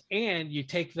experience, and you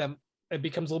take them. It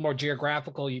becomes a little more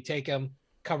geographical. You take him,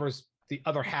 covers the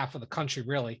other half of the country,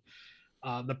 really.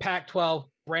 The Pac-12,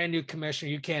 brand new commissioner.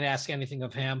 You can't ask anything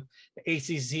of him. The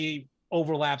ACC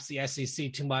overlaps the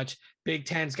SEC too much. Big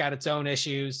Ten's got its own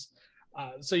issues.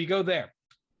 So you go there.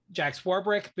 Jack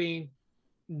Swarbrick, being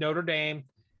Notre Dame,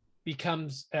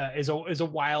 becomes is a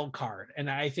wild card, and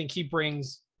I think he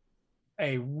brings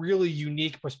a really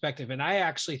unique perspective. And I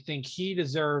actually think he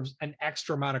deserves an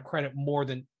extra amount of credit more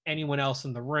than anyone else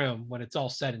in the room when it's all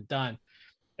said and done.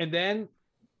 And then,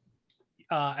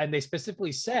 and they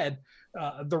specifically said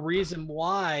the reason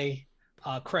why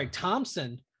Craig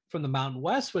Thompson from the Mountain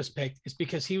West was picked is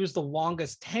because he was the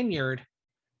longest tenured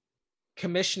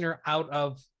commissioner out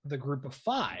of the group of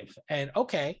five. And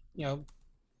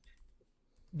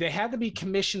they had to be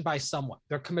commissioned by someone.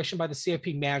 They're commissioned by the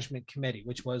CFP Management Committee,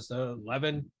 which was the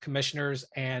 11 commissioners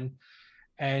and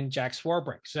Jack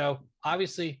Swarbrick. So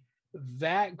obviously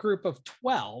that group of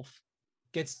 12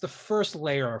 gets the first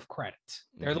layer of credit.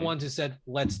 They're the ones who said,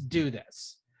 let's do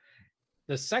this.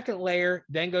 The second layer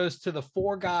then goes to the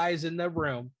four guys in the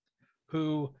room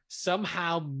who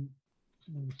somehow,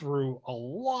 through a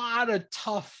lot of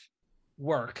tough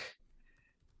work,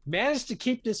 managed to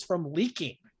keep this from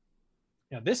leaking.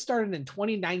 This started in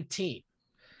 2019.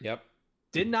 Yep.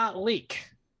 Did not leak.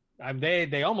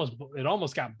 It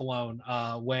almost got blown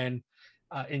when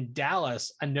in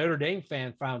Dallas, a Notre Dame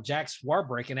fan found Jack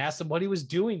Swarbrick and asked him what he was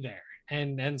doing there.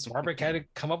 And Swarbrick had to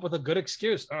come up with a good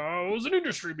excuse. Oh, it was an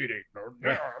industry meeting.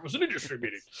 Yeah, it was an industry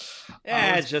meeting.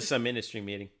 It's just some industry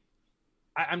meeting.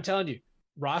 I'm telling you,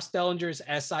 Ross Dellinger's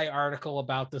SI article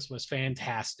about this was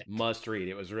fantastic. Must read.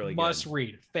 It was really Must good.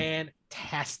 read.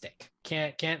 Fantastic.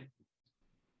 Can't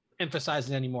emphasize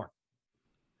it anymore.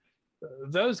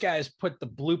 Those guys put the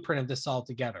blueprint of this all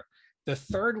together. The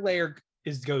third layer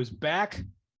goes back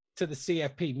to the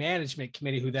CFP Management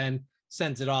Committee, who then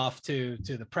sends it off to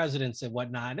the presidents and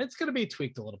whatnot. And it's going to be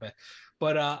tweaked a little bit,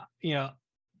 but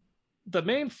the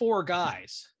main four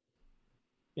guys,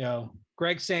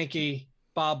 Greg Sankey,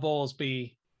 Bob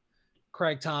Bowlesby,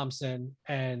 Craig Thompson,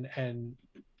 and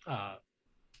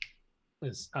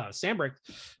Swarbrick.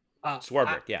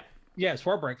 Swarbrick, yeah. Yeah,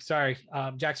 Swarbrick. Sorry,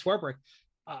 Jack Swarbrick.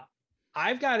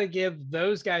 I've got to give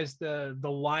those guys the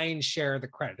lion's share of the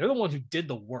credit. They're the ones who did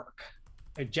the work.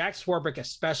 And Jack Swarbrick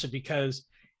especially, because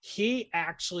he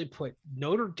actually put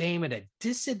Notre Dame at a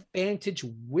disadvantage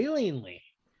willingly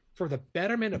for the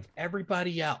betterment of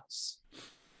everybody else.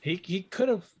 He could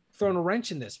have thrown a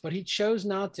wrench in this, but he chose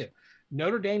not to.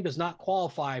 Notre Dame does not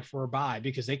qualify for a bye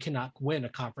because they cannot win a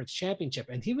conference championship.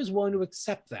 And he was willing to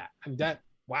accept that.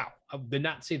 Wow, I did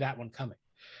not see that one coming.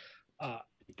 I'd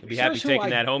be happy taking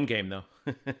that home game, though.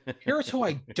 Here's who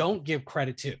I don't give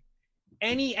credit to.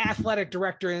 Any athletic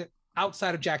director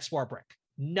outside of Jack Swarbrick.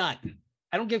 None.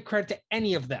 I don't give credit to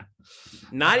any of them.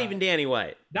 Not even Danny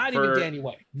White. Even Danny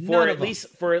White.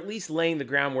 For at least laying the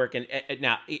groundwork. And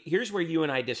now, here's where you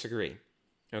and I disagree.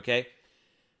 Okay?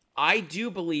 I do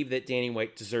believe that Danny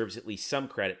White deserves at least some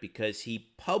credit because he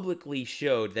publicly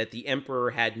showed that the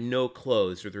Emperor had no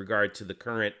clothes with regard to the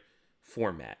current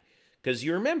format. Because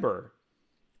you remember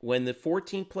when the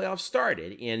 14 playoffs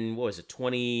started in,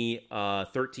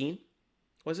 2013?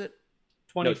 Was it?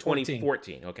 2014. No,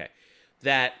 2014. Okay.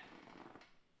 That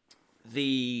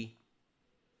it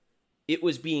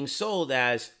was being sold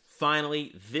as,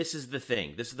 finally, this is the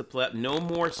thing. This is the play. No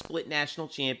more split national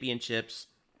championships.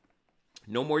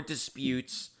 No more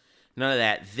disputes. None of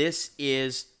that. This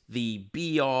is the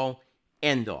be-all,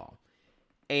 end-all.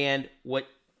 And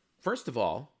first of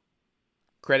all,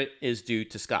 credit is due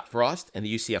to Scott Frost and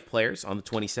the UCF players on the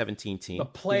 2017 team. The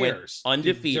players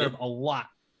undefeated. Deserve a lot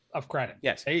of credit.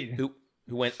 Yes. Who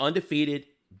went undefeated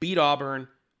beat Auburn,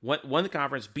 won the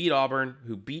conference, beat Auburn,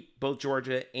 who beat both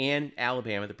Georgia and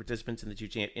Alabama, the participants in the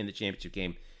championship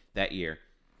game that year.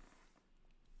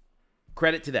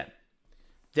 Credit to them.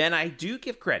 Then I do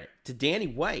give credit to Danny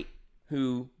White,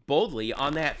 who boldly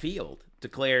on that field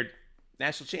declared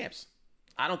national champs.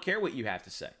 I don't care what you have to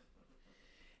say.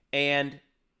 And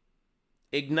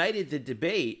ignited the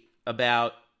debate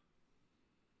about,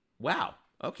 wow,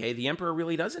 okay, the Emperor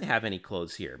really doesn't have any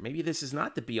clothes here. Maybe this is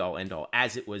not the be-all, end-all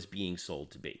as it was being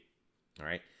sold to be. All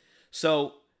right?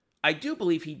 So I do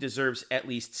believe he deserves at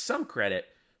least some credit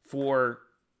for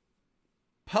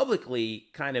publicly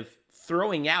kind of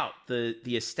throwing out the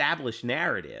established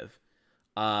narrative,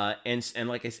 and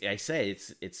like I say,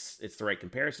 it's the right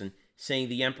comparison, saying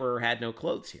the Emperor had no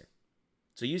clothes here.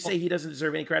 So you say he doesn't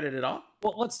deserve any credit at all?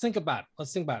 Well, let's think about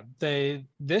it.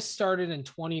 This started in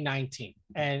 2019,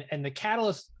 and the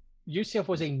catalyst, UCF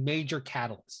was a major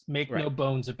catalyst. Make no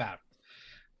bones about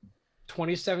it.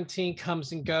 2017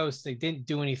 comes and goes. They didn't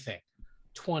do anything.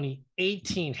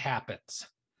 2018 happens.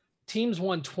 Teams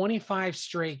won 25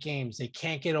 straight games. They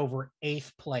can't get over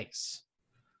 8th place.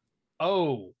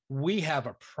 Oh, we have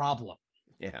a problem.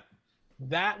 Yeah.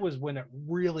 That was when it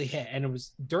really hit. And it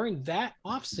was during that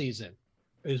offseason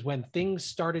is when things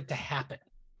started to happen.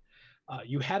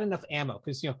 You had enough ammo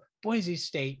because, Boise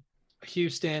State,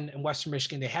 Houston, and Western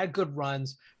Michigan, they had good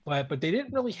runs, but they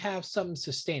didn't really have something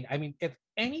sustained. I mean, if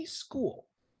any school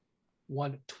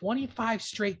won 25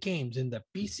 straight games in the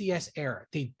BCS era,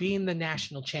 they'd be in the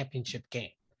national championship game,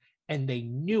 and they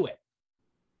knew it.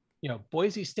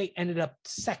 Boise State ended up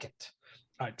second.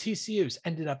 TCU's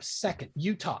ended up second.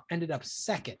 Utah ended up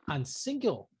second on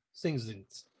single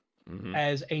seasons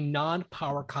as a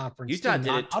non-power conference. Utah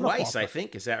did it twice, I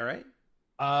think. Is that right?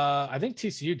 I think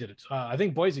TCU did it. I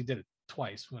think Boise did it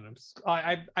twice.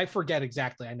 I forget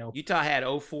exactly. I know Utah had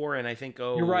 04 and I think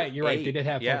 08. You're right. They did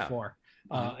have 04.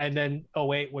 And then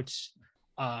 08, which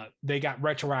they got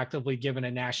retroactively given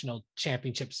a national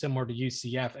championship similar to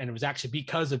UCF. And it was actually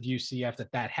because of UCF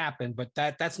that happened, but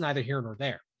that's neither here nor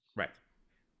there. Right.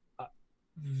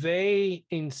 They,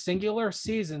 in singular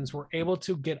seasons, were able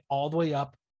to get all the way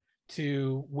up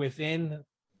to within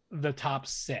the top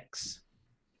 6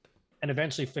 and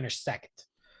eventually finished second.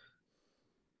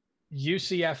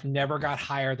 UCF never got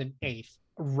higher than 8th,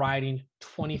 riding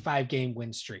 25-game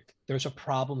win streak. There's a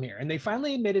problem here. And they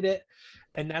finally admitted it.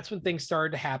 And that's when things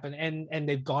started to happen. And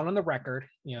they've gone on the record.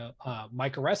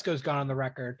 Mike Oresco's gone on the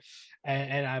record.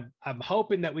 And I'm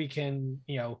hoping that we can,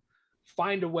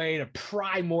 find a way to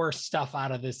pry more stuff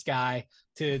out of this guy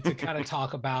to kind of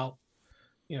talk about,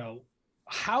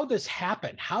 how this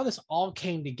happened, how this all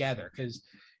came together. Because,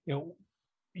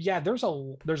 there's a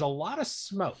lot of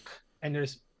smoke and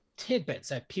there's tidbits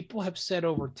that people have said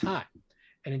over time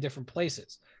and in different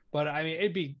places. But I mean,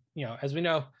 it'd be, as we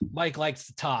know, Mike likes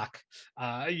to talk.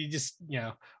 You just,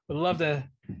 would love to,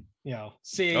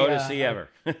 see. See ever.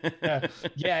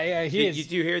 Yeah.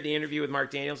 Did you hear the interview with Mark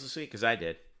Daniels this week? Because I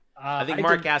did. I think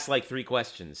Mark asked like 3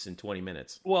 questions in 20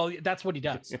 minutes. Well, that's what he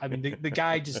does. I mean, the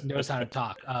guy just knows how to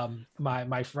talk.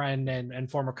 My friend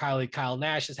and former colleague Kyle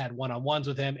Nash has had one-on-ones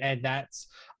with him, and that's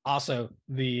also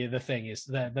the thing is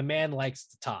the man likes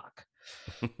to talk.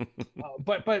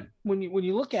 But when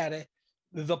you look at it,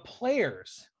 the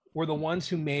players were the ones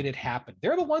who made it happen.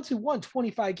 They're the ones who won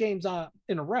 25 games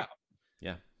in a row.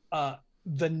 Yeah.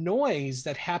 The noise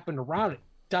that happened around it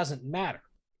doesn't matter.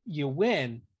 You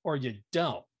win or you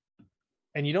don't.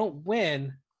 And you don't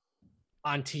win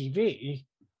on TV,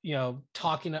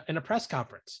 talking in a press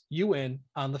conference. You win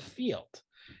on the field.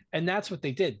 And that's what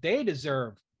they did. They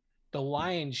deserve the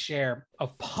lion's share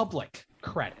of public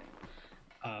credit.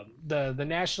 The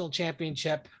national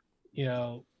championship,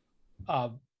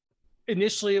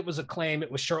 initially it was a claim.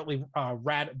 It was shortly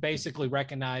basically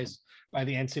recognized by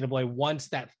the NCAA once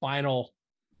that final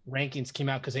rankings came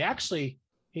out, because they actually,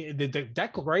 the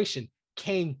declaration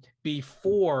came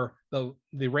before the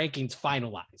rankings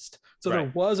finalized. So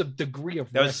There was a degree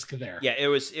of risk there. Yeah, it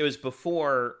was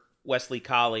before Wesley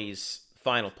Colley's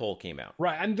final poll came out.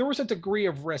 Right. And there was a degree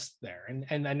of risk there.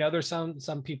 And I know there's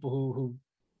some people who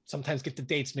sometimes get the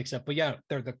dates mixed up, but yeah,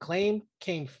 the claim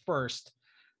came first.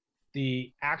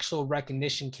 The actual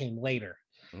recognition came later.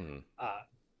 Mm-hmm.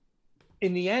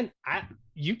 In the end,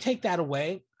 you take that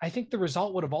away, I think the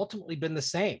result would have ultimately been the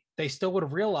same. They still would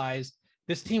have realized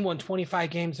this team won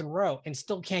 25 games in a row and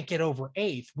still can't get over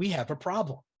 8th. We have a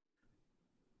problem.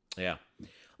 Yeah.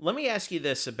 Let me ask you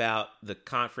this about the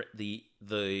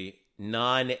the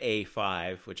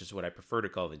non-A5, which is what I prefer to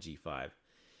call the G5,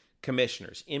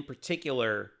 commissioners, in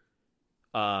particular,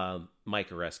 Mike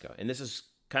Oresco. And this is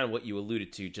kind of what you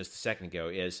alluded to just a second ago,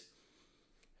 is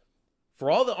for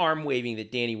all the arm waving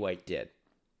that Danny White did,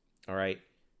 all right,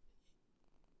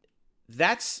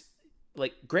 that's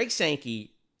like Greg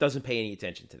Sankey doesn't pay any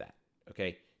attention to that,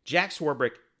 okay? Jack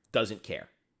Swarbrick doesn't care,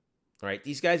 all right?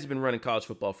 These guys have been running college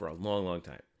football for a long, long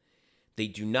time. They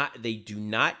do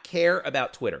not care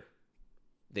about Twitter.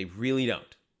 They really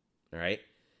don't, all right?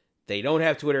 They don't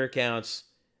have Twitter accounts.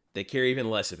 They care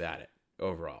even less about it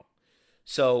overall.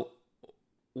 So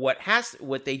what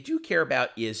they do care about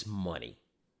is money.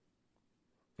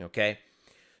 Okay?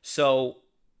 So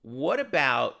what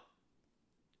about,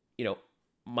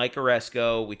 Mike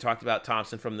Oresco? We talked about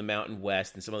Thompson from the Mountain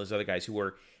West and some of those other guys who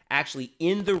were actually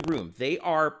in the room. They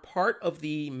are part of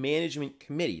the management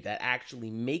committee that actually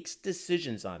makes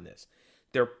decisions on this.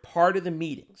 They're part of the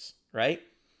meetings, right?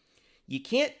 You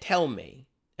can't tell me,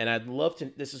 and I'd love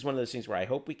to, this is one of those things where I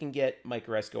hope we can get Mike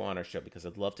Oresco on our show because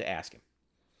I'd love to ask him,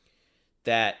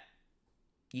 that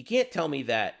you can't tell me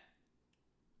that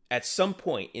at some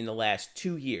point in the last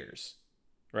 2 years,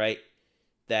 right,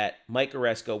 that Mike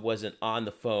Oresco wasn't on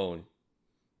the phone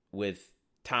with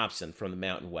Thompson from the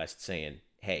Mountain West saying,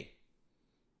 hey,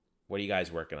 what are you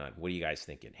guys working on? What are you guys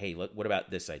thinking? Hey, look, what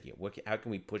about this idea? How can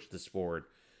we push this forward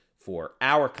for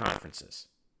our conferences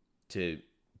to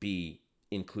be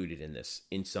included in this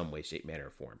in some way, shape, manner,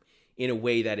 or form, in a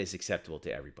way that is acceptable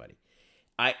to everybody?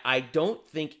 I don't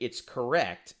think it's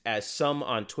correct, as some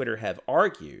on Twitter have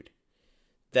argued,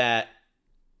 that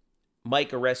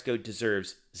Mike Oresco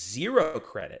deserves zero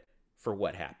credit for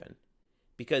what happened,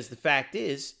 because the fact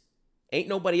is, ain't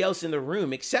nobody else in the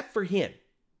room except for him,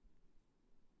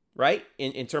 right?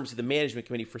 In terms of the management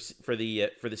committee for the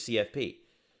CFP.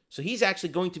 So he's actually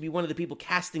going to be one of the people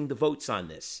casting the votes on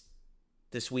this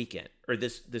weekend, or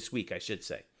this week, I should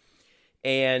say.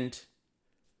 And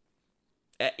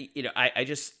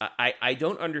I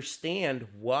don't understand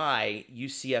why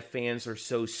UCF fans are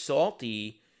so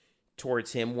salty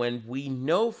towards him when we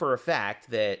know for a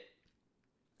fact that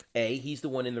A, he's the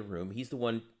one in the room, he's the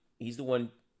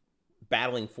one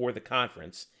battling for the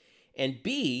conference, and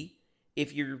B,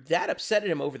 if you're that upset at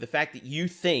him over the fact that you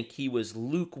think he was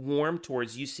lukewarm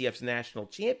towards UCF's national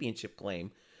championship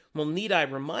claim, well, need I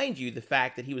remind you the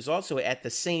fact that he was also at the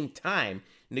same time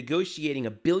negotiating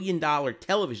 $1 billion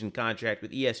television contract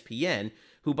with ESPN,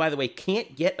 who, by the way,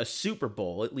 can't get a Super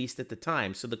Bowl, at least at the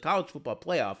time. So the college football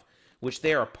playoff, which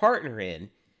they're a partner in,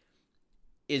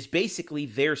 is basically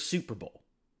their Super Bowl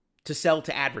to sell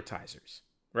to advertisers,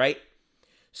 right?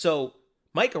 So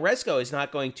Mike Oresco is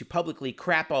not going to publicly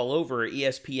crap all over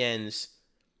ESPN's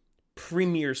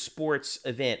premier sports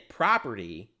event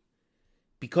property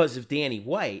because of Danny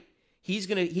White. He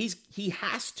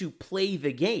has to play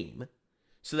the game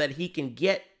so that he can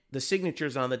get the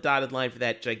signatures on the dotted line for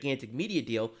that gigantic media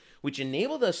deal, which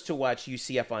enabled us to watch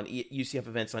UCF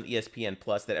events on ESPN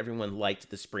Plus that everyone liked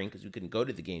this spring because we couldn't go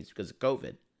to the games because of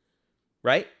COVID,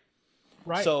 right?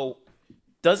 Right. So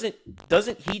doesn't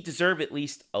he deserve at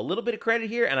least a little bit of credit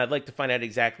here? And I'd like to find out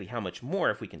exactly how much more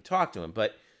if we can talk to him.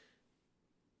 But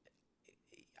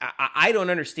I don't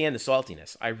understand the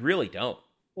saltiness. I really don't.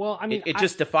 Well, I mean, it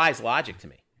just defies logic to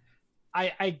me.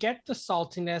 I get the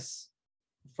saltiness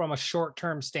from a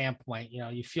short-term standpoint.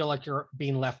 You feel like you're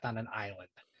being left on an island.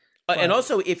 And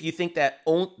also, if you think that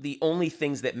the only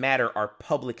things that matter are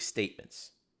public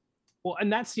statements. Well,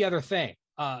 and that's the other thing.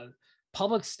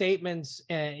 Public statements,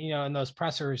 and those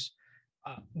pressers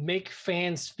make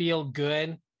fans feel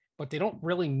good, but they don't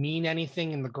really mean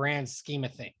anything in the grand scheme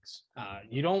of things.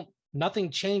 Nothing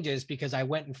changes because I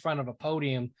went in front of a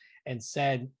podium and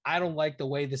said, I don't like the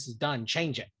way this is done,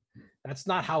 change it. That's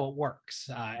not how it works,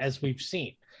 as we've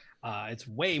seen. It's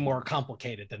way more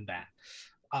complicated than that.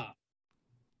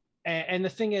 And the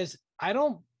thing is, I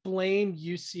don't blame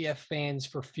UCF fans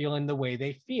for feeling the way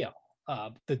they feel.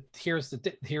 Here's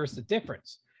the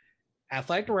difference.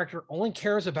 Athletic director only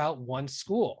cares about one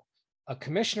school. A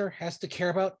commissioner has to care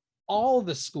about all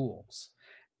the schools.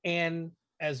 And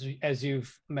as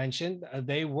you've mentioned,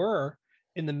 they were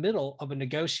in the middle of a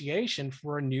negotiation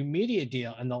for a new media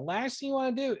deal. And the last thing you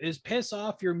want to do is piss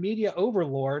off your media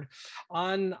overlord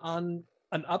on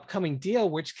an upcoming deal,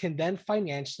 which can then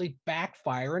financially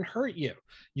backfire and hurt you.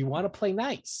 You want to play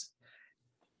nice.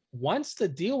 Once the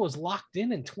deal was locked in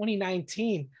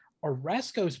 2019,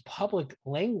 Oresco's public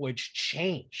language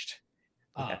changed.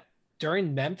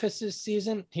 During Memphis's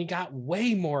season, he got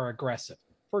way more aggressive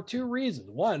for two reasons.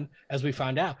 One, as we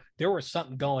found out, there was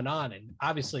something going on. And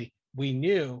obviously we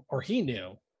knew, or he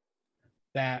knew,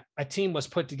 that a team was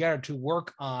put together to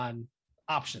work on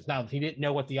options. Now, he didn't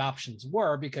know what the options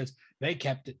were because they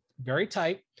kept it very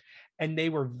tight. and they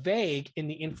were vague in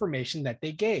the information that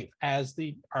they gave. As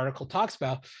the article talks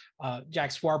about, Jack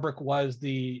Swarbrick was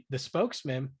the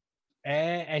spokesman,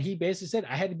 and he basically said,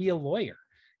 I had to be a lawyer,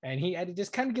 and he had to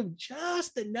just kind of give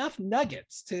just enough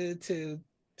nuggets to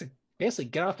basically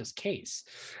get off his case,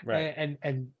 Right.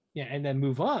 and then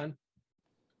move on.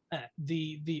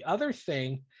 The other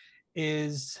thing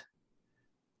is,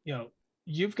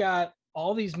 you've got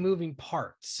all these moving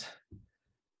parts,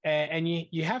 and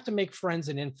you have to make friends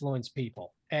and influence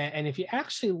people. And if you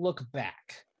actually look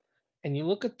back and you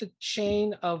look at the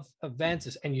chain of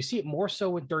events, and you see it more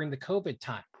so during the COVID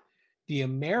time, the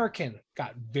American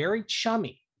got very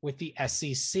chummy with the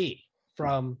SEC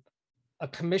from a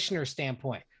commissioner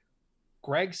standpoint.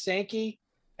 Greg Sankey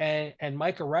and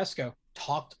Mike Aresco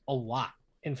talked a lot.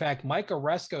 In fact, Mike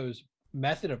Aresco's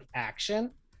method of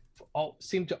action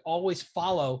seemed to always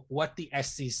follow what the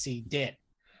SEC did.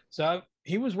 So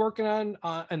he was working on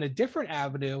a different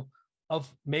avenue of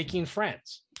making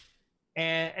friends.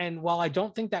 And while I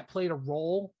don't think that played a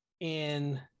role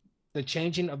in the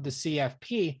changing of the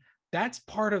CFP, that's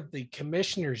part of the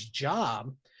commissioner's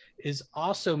job, is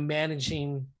also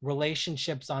managing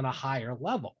relationships on a higher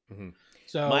level. Mm-hmm.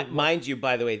 So mind you,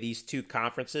 by the way, these two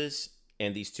conferences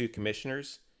and these two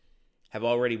commissioners have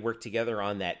already worked together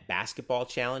on that basketball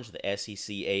challenge, the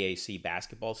SEC AAC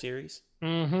basketball series.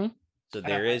 Mm-hmm. So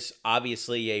there is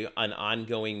obviously an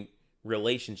ongoing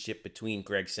relationship between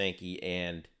Greg Sankey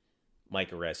and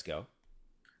Mike Aresco.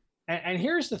 And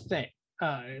here's the thing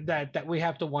that we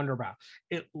have to wonder about.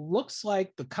 It looks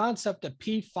like the concept of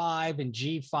P5 and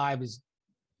G5 is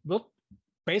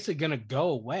basically going to go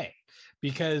away,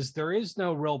 because there is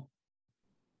no real,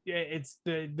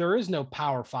 there is no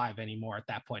Power 5 anymore at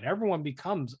that point. Everyone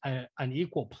becomes an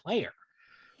equal player.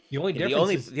 The only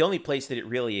difference the only place that it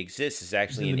really exists is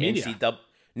actually in NCAA.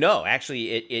 No,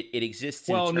 actually, it exists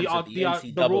in terms of the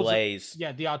NCAA's.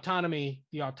 The autonomy.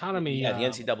 Yeah, the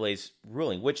NCAA's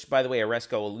ruling, which, by the way,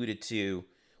 Aresco alluded to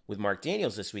with Mark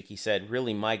Daniels this week. He said,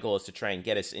 really, my goal is to try and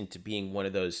get us into being one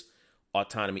of those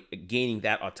gaining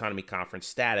that autonomy conference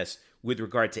status with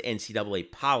regard to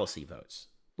NCAA policy votes.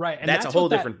 Right. And that's a whole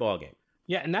different ballgame.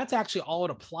 Yeah. And that's actually all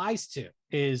it applies to,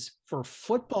 is for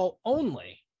football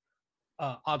only,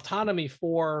 autonomy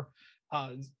for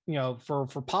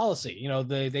policy.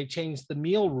 They changed the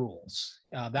meal rules.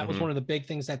 That was one of the big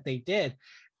things that they did.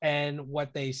 And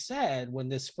what they said when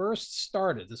this first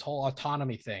started, this whole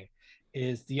autonomy thing,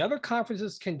 is the other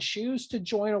conferences can choose to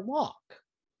join along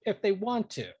if they want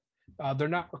to. They're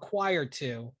not required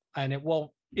to, and it won't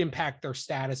impact their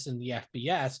status in the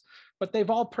FBS, but they've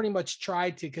all pretty much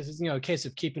tried to, because it's, a case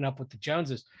of keeping up with the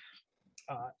Joneses.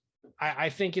 I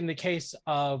think in the case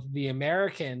of the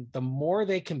American, the more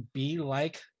they can be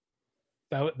like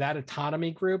that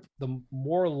autonomy group, the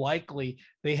more likely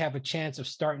they have a chance of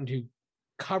starting to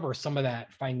cover some of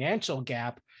that financial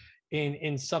gap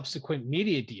in subsequent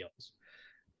media deals.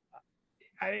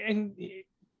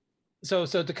 So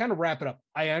to kind of wrap it up,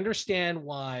 I understand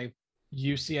why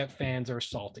UCF fans are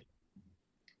salty,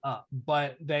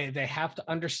 but they have to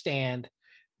understand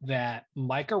that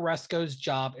Mike Aresco's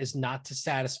job is not to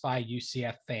satisfy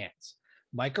UCF fans.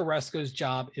 Mike Aresco's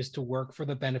job is to work for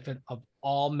the benefit of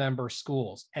all member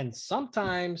schools. And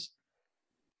sometimes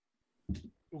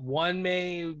one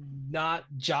may not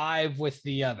jive with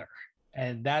the other.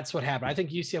 And that's what happened. I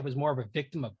think UCF was more of a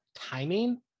victim of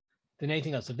timing than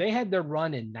anything else. If they had their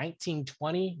run in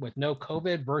 1920 with no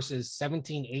COVID versus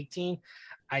 17-18,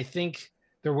 I think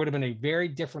there would have been a very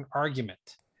different argument,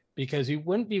 because you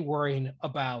wouldn't be worrying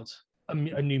about a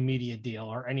new media deal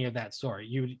or any of that sort.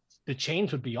 The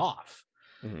chains would be off.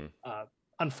 Mm-hmm.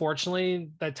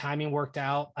 Unfortunately, the timing worked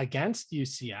out against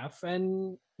UCF,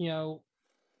 and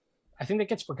I think that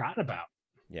gets forgotten about.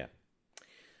 Yeah.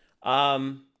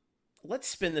 Let's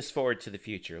spin this forward to the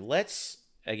future. Let's,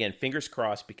 again, fingers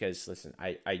crossed, because listen,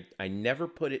 I never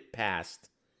put it past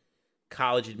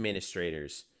college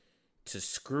administrators to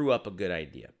screw up a good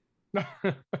idea.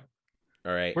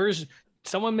 All right. Where's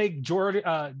someone make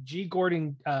G.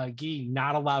 Gordon Gee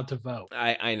not allowed to vote?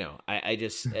 I know. I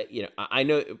just I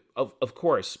know. Of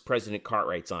course, President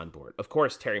Cartwright's on board. Of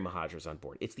course, Terry Mahadra's on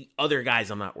board. It's the other guys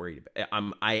I'm not worried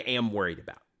about. I am worried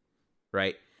about.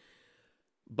 Right.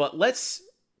 But let's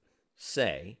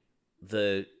say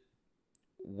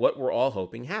what we're all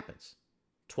hoping happens: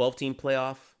 12-team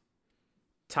playoff,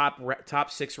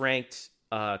 top 6 ranked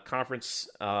conference.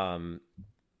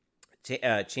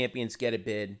 Champions get a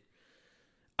bid.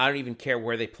 I don't even care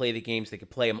where they play the games. They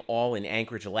could play them all in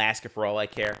Anchorage, Alaska, for all I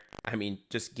care. I mean,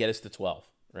 just get us to 12,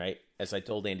 right? As I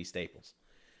told Andy Staples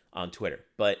on Twitter.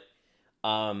 But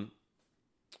what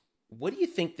do you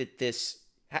think that this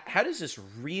how does this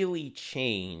really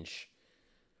change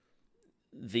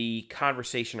the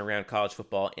conversation around college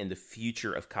football and the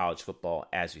future of college football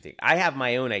as we think? I have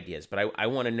my own ideas, but I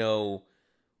want to know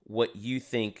what you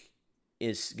think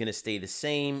is going to stay the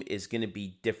same, is going to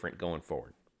be different going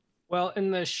forward. Well,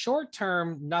 in the short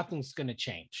term, nothing's going to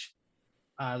change.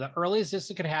 The earliest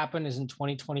this could happen is in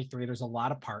 2023. There's a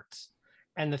lot of parts.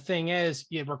 And the thing is,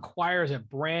 it requires a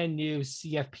brand new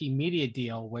CFP media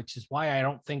deal, which is why I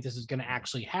don't think this is going to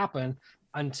actually happen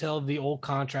until the old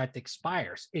contract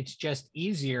expires. It's just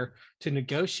easier to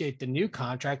negotiate the new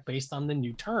contract based on the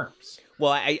new terms.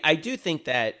 Well, I do think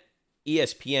that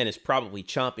ESPN is probably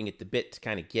chomping at the bit to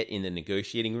kind of get in the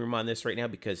negotiating room on this right now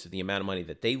because of the amount of money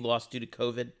that they lost due to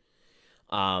COVID.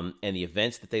 And the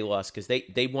events that they lost, because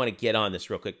they want to get on this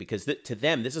real quick, because to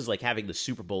them, this is like having the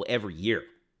Super Bowl every year.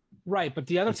 Right, but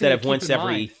the other instead thing of once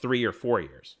every 3 or 4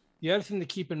 years. The other thing to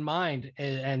keep in mind,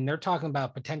 and they're talking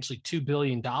about potentially $2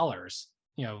 billion,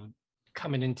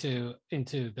 coming into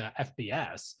the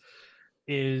FBS,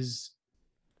 is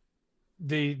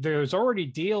there's already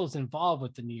deals involved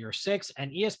with the New Year's Six,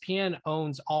 and ESPN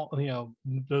owns all,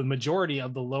 the majority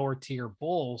of the lower tier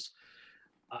bowls.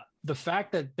 The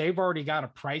fact that they've already got a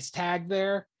price tag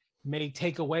there may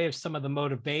take away some of the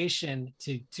motivation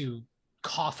to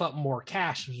cough up more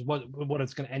cash, is what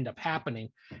is going to end up happening,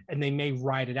 and they may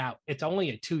ride it out. It's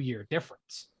only a 2-year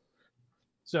difference,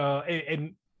 so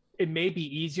it may be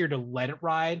easier to let it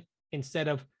ride instead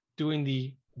of doing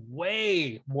the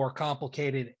way more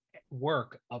complicated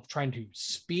work of trying to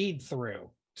speed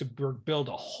through to build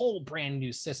a whole brand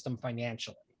new system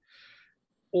financially,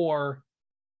 or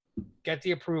get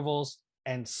the approvals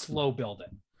and slow build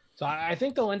it. So I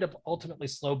think they'll end up ultimately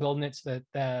slow building it so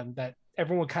that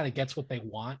everyone kind of gets what they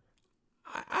want.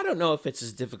 I don't know if it's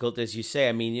as difficult as you say.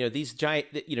 I mean, these giant,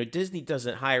 Disney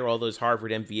doesn't hire all those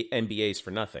Harvard MBAs for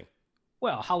nothing.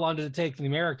 Well, how long did it take the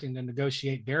American to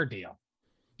negotiate their deal?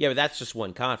 Yeah, but that's just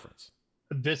one conference.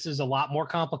 This is a lot more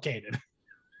complicated.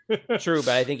 True,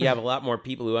 but I think you have a lot more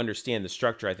people who understand the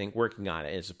structure, I think, working on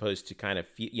it, as opposed to kind of,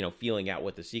 feeling out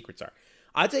what the secrets are.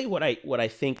 I'll tell you what I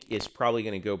think is probably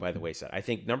going to go by the wayside. I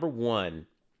think, number one,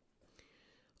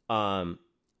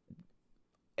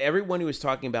 everyone who was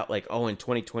talking about in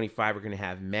 2025 we're going to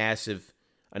have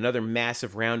another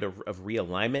massive round of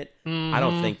realignment. Mm-hmm. I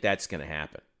don't think that's going to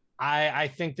happen. I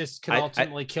think this could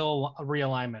ultimately kill a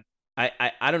realignment.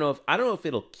 I don't know if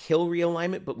it'll kill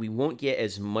realignment, but we won't get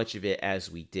as much of it as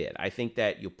we did. I think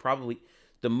that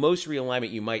the most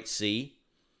realignment you might see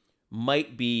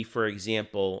might be, for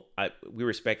example, we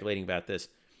were speculating about this.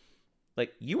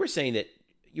 Like you were saying that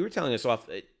you were telling us off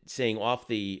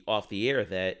the air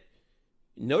that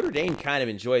Notre Dame kind of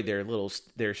enjoyed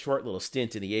their short little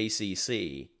stint in the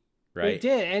ACC, right? They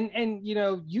did, and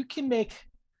you can make,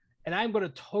 and I'm going to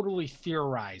totally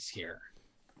theorize here.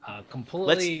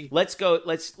 Completely. Let's go.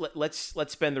 Let's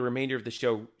spend the remainder of the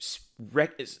show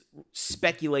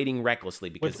speculating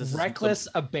recklessly, because this reckless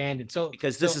abandon.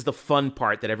 This is the fun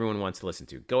part that everyone wants to listen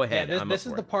to. Go ahead. Yeah, this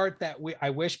is the part that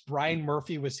I wish Brian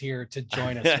Murphy was here to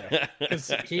join us with,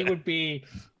 because he would be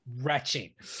retching.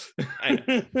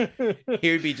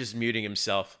 He would be just muting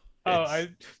himself.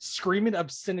 Screaming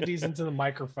obscenities into the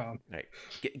microphone. Right.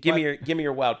 Give me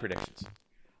your wild predictions.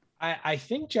 I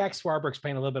think Jack Swarbrick's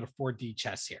playing a little bit of 4D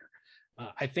chess here.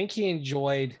 I think he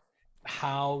enjoyed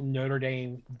how Notre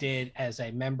Dame did as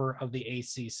a member of the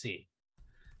ACC.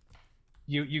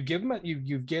 You give him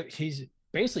he's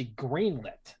basically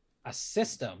greenlit a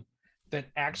system that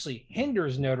actually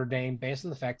hinders Notre Dame based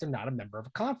on the fact they're not a member of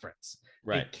a conference.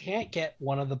 Right. They can't get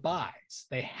one of the buys.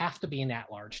 They have to be an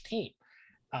at-large team.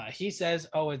 He says,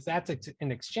 that's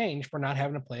in exchange for not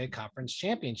having to play a conference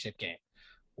championship game.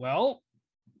 Well,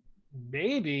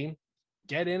 maybe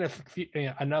get in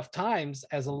enough times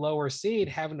as a lower seed,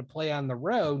 having to play on the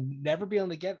road, never be able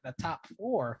to get the top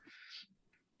 4,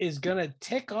 is going to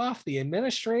tick off the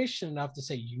administration enough to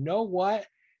say, you know what,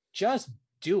 just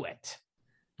do it.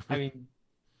 I mean,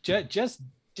 just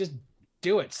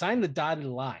do it. Sign the dotted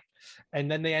line. And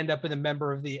then they end up as a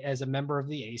member of the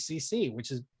ACC,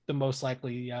 which is the most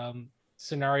likely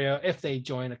scenario if they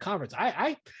join a conference.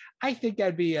 I think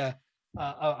that'd be a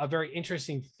very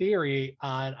interesting theory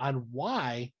on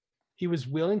why he was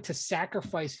willing to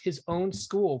sacrifice his own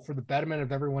school for the betterment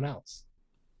of everyone else.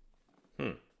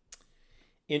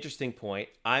 Interesting point.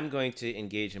 I'm going to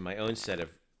engage in my own set of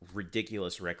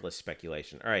ridiculous, reckless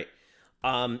speculation. All right.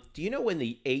 Do you know when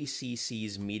the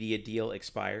ACC's media deal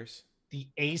expires? The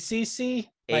ACC?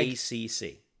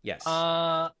 ACC. Yes.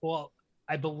 Well,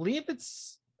 I believe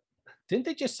didn't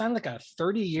they just sign like a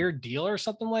 30-year deal or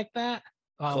something like that?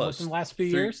 Within the last few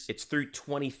years? It's through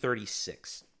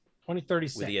 2036.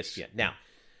 2036. with ESPN. Now,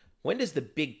 when does the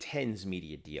Big Ten's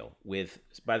media deal with,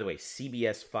 by the way,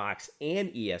 CBS, Fox, and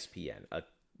ESPN, a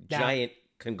giant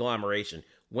conglomeration,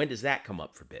 when does that come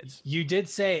up for bids? You did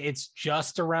say it's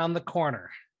just around the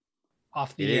corner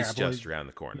off the It air. is just around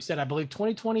the corner. You said, I believe,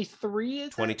 2023 is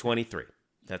 2023.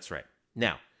 That's right.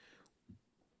 Now,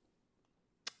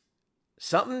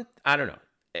 something, I don't know.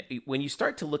 When you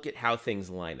start to look at how things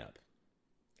line up,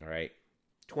 all right,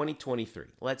 2023,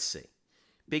 let's see.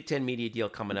 Big Ten media deal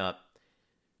coming up.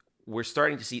 We're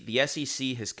starting to see the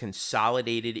SEC has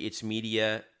consolidated its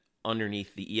media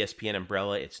underneath the ESPN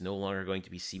umbrella. It's no longer going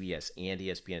to be CBS and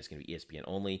ESPN. It's going to be ESPN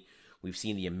only. We've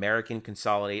seen the American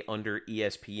consolidate under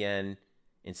ESPN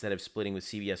instead of splitting with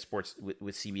CBS Sports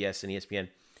with CBS and ESPN.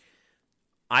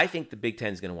 I think the Big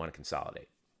Ten is going to want to consolidate.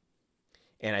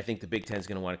 And I think the Big Ten is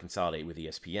going to want to consolidate with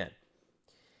ESPN.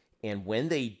 And when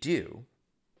they do,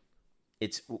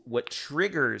 it's what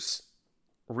triggers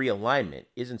realignment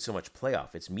isn't so much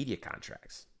playoff, it's media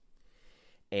contracts.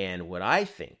 And what I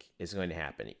think is going to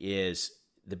happen is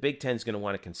the Big Ten is going to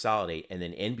want to consolidate, and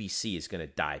then NBC is going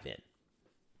to dive in.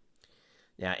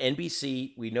 Now,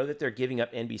 NBC, we know that they're giving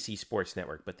up NBC Sports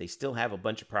Network, but they still have a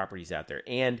bunch of properties out there.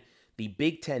 And the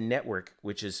Big Ten Network,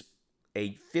 which is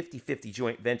a 50-50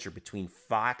 joint venture between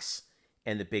Fox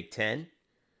and the Big Ten,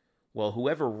 well,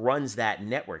 whoever runs that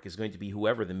network is going to be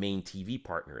whoever the main TV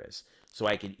partner is. So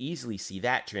I could easily see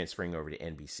that transferring over to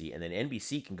NBC, and then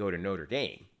NBC can go to Notre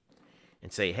Dame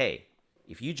and say, hey,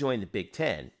 if you join the Big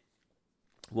Ten,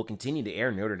 we'll continue to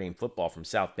air Notre Dame football from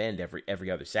South Bend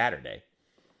every other Saturday.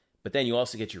 But then you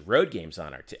also get your road games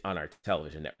on our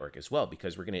television network as well,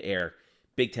 because we're going to air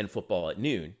Big Ten football at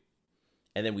noon,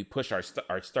 and then we push our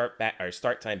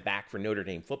start time back for Notre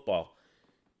Dame football,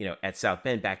 at South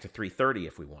Bend back to 3:30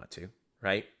 if we want to,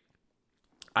 right?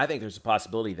 I think there's a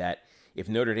possibility that if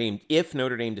Notre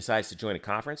Dame decides to join a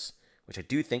conference, which I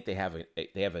do think they have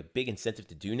a big incentive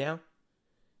to do now,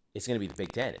 it's going to be the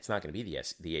Big Ten. It's not going to be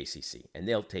the ACC, and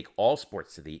they'll take all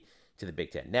sports to the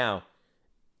Big Ten. Now,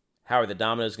 how are the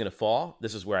dominoes going to fall?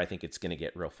 This is where I think it's going to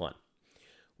get real fun.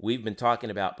 We've been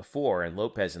talking about before, and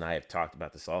Lopez and I have talked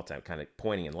about this all the time, kind of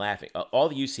pointing and laughing. All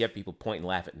the UCF people point and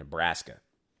laugh at Nebraska,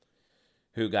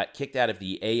 who got kicked out of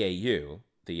the AAU,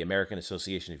 the American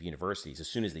Association of Universities, as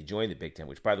soon as they joined the Big Ten,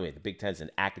 which, by the way, the Big Ten is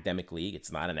an academic league.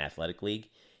 It's not an athletic league.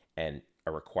 And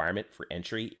a requirement for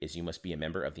entry is you must be a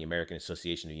member of the American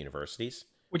Association of Universities.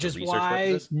 Which is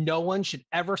why no one should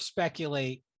ever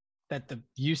speculate that the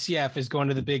UCF is going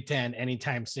to the Big Ten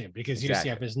anytime soon, because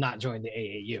UCF has not joined the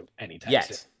AAU anytime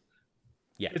soon.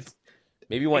 Yet.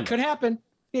 Maybe one. It could happen,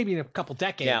 maybe in a couple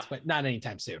decades, but not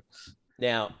anytime soon.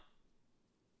 Now,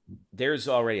 there's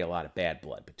already a lot of bad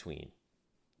blood between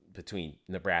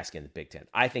Nebraska and the Big Ten.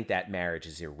 I think that marriage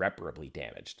is irreparably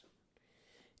damaged.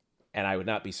 And I would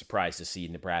not be surprised to see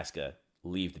Nebraska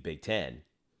leave the Big Ten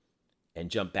and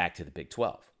jump back to the Big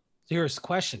 12. So here's the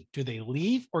question. Do they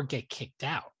leave or get kicked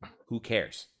out? Who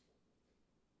cares?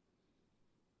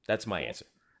 That's my answer.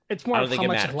 It's more of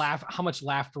how much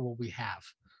laughter will we have?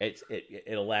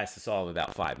 It'll last us all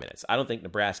about 5 minutes. I don't think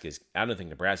Nebraska's going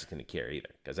to care either,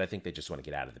 because I think they just want to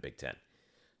get out of the Big Ten.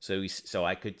 So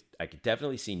I could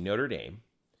definitely see Notre Dame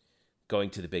going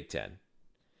to the Big Ten.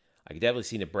 I could definitely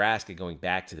see Nebraska going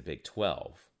back to the Big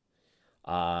 12.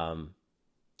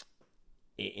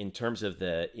 In terms of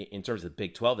the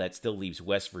Big 12, that still leaves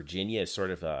West Virginia as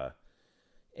sort of they're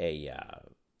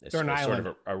an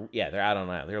island. They're out on an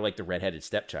island. They're like the redheaded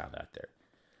stepchild out there.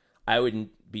 I wouldn't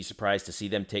be surprised to see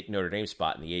them take Notre Dame's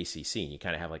spot in the ACC, and you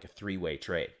kind of have like a three-way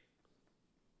trade.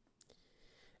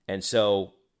 And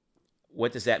so,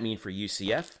 what does that mean for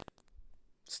UCF?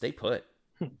 Stay put.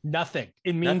 Nothing.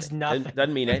 It means nothing. It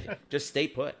doesn't mean anything. Just stay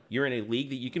put. You're in a league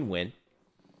that you can win.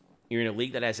 You're in a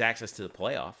league that has access to the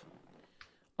playoff.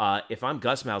 If I'm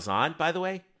Gus Malzahn, by the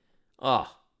way, how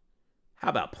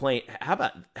about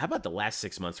the last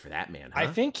 6 months for that man? Huh? I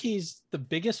think he's the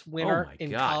biggest winner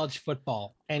in college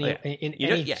football, in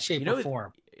any shape or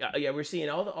form. Yeah, we're seeing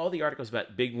all the articles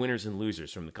about big winners and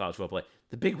losers from the college football play.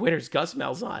 The big winner is Gus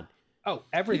Malzahn. Oh,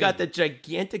 everything. He got the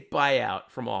gigantic buyout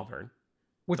from Auburn.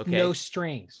 With no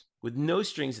strings. With no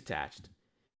strings attached.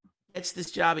 Gets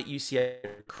this job at UCF,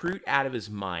 recruit out of his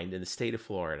mind in the state of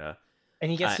Florida.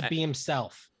 And he gets to be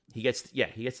himself. He gets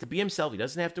to be himself. He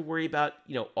doesn't have to worry about,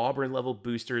 Auburn level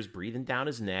boosters breathing down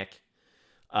his neck.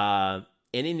 And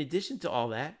in addition to all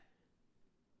that,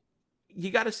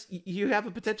 you have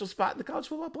a potential spot in the college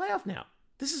football playoff now.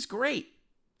 This is great.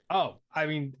 Oh, I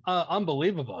mean,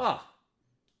 unbelievable. Oh,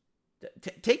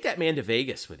 take that man to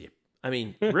Vegas with you. I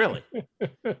mean, really,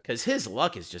 because his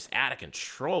luck is just out of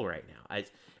control right now.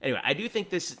 Anyway, I do think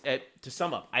this, to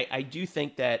sum up, I do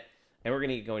think that and we're going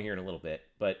to get going here in a little bit,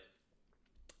 but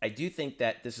I do think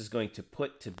that this is going to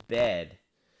put to bed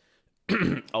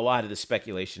a lot of the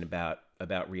speculation about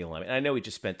realignment. And I know we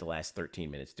just spent the last 13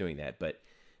 minutes doing that, but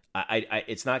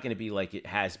it's not going to be like it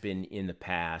has been in the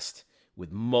past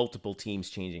with multiple teams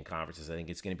changing conferences. I think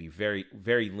it's going to be very,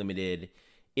 very limited,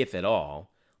 if at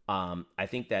all. I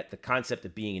think that the concept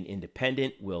of being an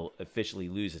independent will officially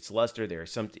lose its luster. There are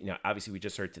some, obviously we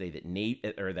just heard today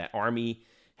that that Army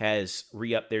has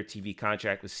re-upped their TV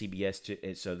contract with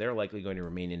CBS, so they're likely going to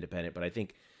remain independent. But I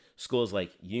think schools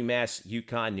like UMass,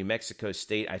 UConn, New Mexico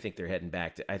State, I think they're heading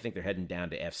down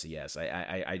to FCS.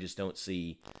 I just don't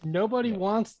see. Nobody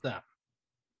wants them.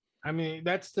 I mean,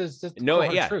 that's the truth. No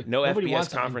Nobody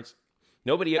FBS conference.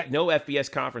 No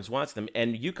FBS conference wants them,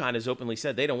 and UConn has openly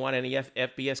said they don't want any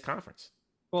FBS conference.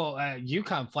 Well,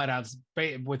 UConn flat out,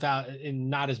 without in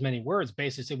not as many words,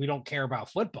 basically said we don't care about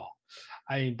football.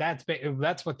 I mean,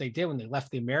 that's what they did when they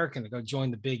left the American to go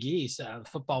join the Big East.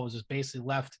 Football was just basically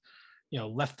left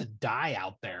to die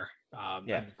out there.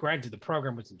 Granted, the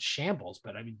program was in shambles,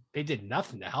 but I mean, they did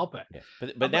nothing to help it. Yeah.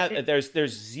 But now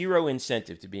there's zero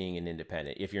incentive to being an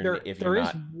independent if you're not. There is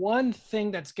one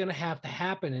thing that's going to have to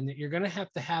happen, and that you're going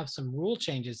to have some rule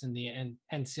changes in the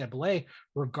NCAA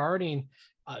regarding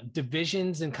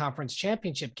divisions and conference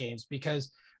championship games,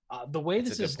 because the way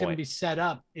this is going to be set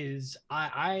up is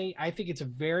I think it's a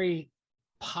very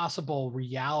possible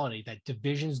reality that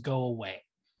divisions go away,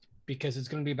 because it's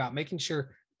going to be about making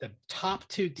sure the top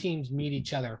two teams meet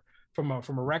each other from a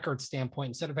record standpoint,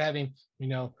 instead of having,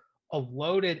 a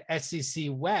loaded SEC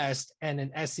West and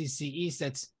an SEC East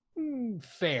that's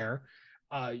fair.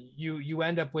 You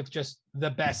end up with just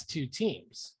the best two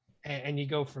teams, and you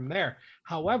go from there.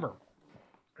 However,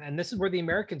 and this is where the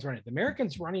Americans run it. The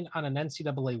Americans running on an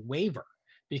NCAA waiver,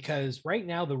 because right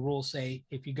now the rules say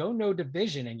if you go no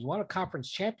division and you want a conference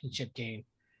championship game,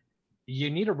 you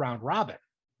need a round robin.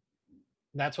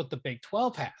 That's what the Big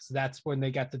 12 has. That's when they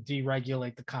got to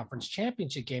deregulate the conference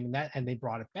championship game, and they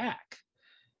brought it back.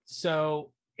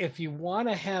 So if you want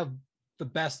to have the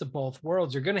best of both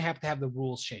worlds, you're going to have the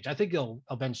rules change. I think they'll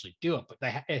eventually do it, but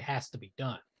it has to be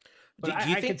done. Do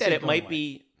you think that it might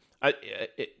be?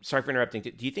 Sorry for interrupting.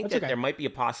 Do you think that there might be a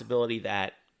possibility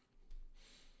that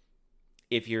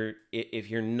if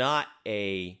you're not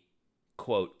a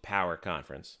quote power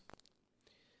conference,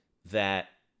 that,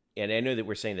 and I know that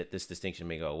we're saying that this distinction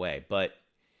may go away, but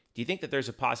do you think that there's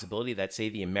a possibility that, say,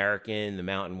 the American, the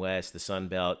Mountain West, the Sun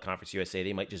Belt, Conference USA,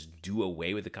 they might just do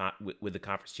away with the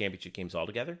conference championship games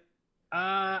altogether?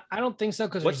 I don't think so,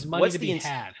 because there's money to be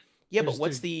had. Yeah, but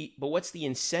what's the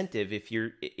incentive if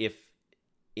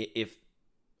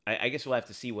I guess we'll have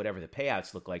to see whatever the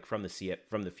payouts look like from the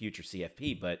future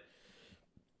CFP, but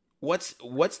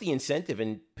what's the incentive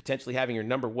in potentially having your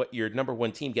number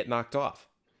one team get knocked off?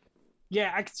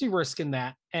 Yeah, I can see risk in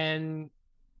that, and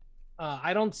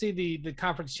I don't see the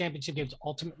conference championship games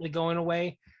ultimately going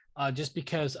away, just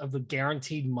because of the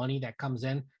guaranteed money that comes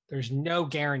in. There's no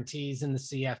guarantees in the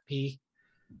CFP,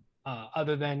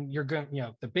 other than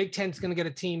the Big Ten is going to get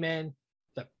a team in.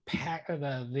 The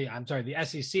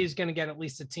SEC is going to get at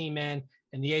least a team in,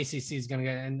 and the ACC is going to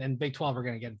get, and Big 12 are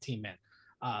going to get a team in.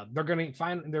 They're going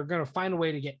to find a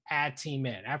way to add team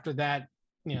in. After that,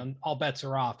 all bets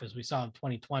are off, as we saw in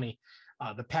 2020.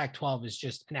 The Pac-12 is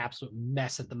just an absolute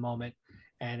mess at the moment,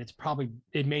 and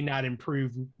it may not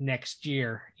improve next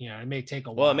year. It may take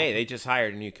a while. Well, it may. They just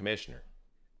hired a new commissioner.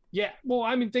 Yeah. Well,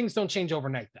 I mean, things don't change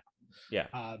overnight, though.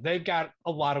 Yeah. They've got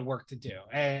a lot of work to do,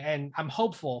 and I'm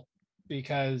hopeful,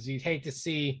 because you'd hate to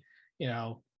see,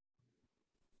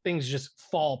 things just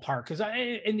fall apart. Because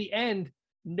in the end,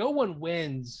 no one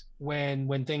wins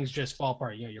when things just fall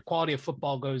apart. Your quality of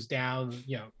football goes down.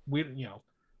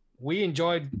 We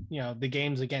enjoyed, the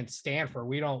games against Stanford.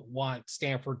 We don't want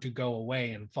Stanford to go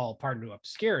away and fall apart into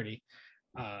obscurity.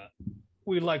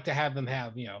 We'd like to have them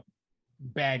have,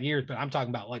 bad years, but I'm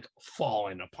talking about like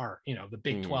falling apart, the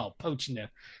Big 12 poaching the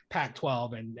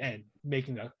Pac-12 and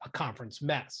making a conference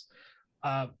mess.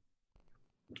 I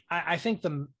think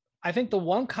the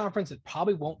one conference that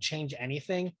probably won't change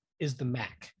anything is the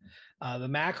MAC. The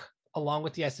MAC, along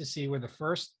with the SEC, were the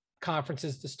first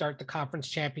conferences to start the conference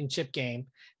championship game.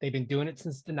 They've been doing it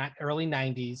since the early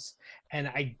 90s, and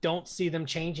I don't see them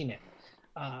changing it.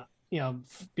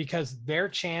 Because their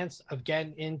chance of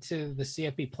getting into the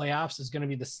CFP playoffs is going to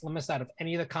be the slimmest out of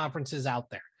any of the conferences out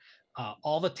there.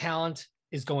 All the talent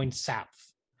is going south.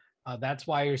 That's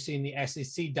why you're seeing the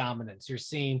SEC dominance. You're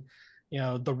seeing,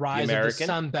 the rise of the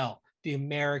Sun Belt, the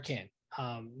American.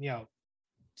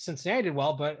 Cincinnati did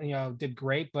well, but did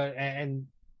great. But and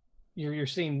you're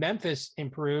seeing Memphis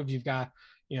improve. You've got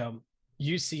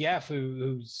UCF,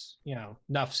 who's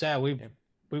enough said. We know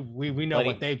Plenty-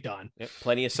 what they've done. Yep,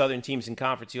 plenty of Southern teams in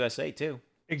Conference USA too.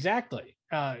 Exactly.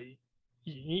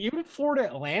 Even Florida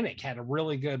Atlantic had a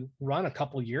really good run a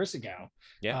couple years ago.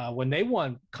 Yeah. When they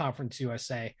won Conference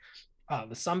USA,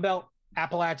 the Sun Belt,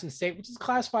 Appalachian State, which is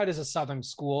classified as a Southern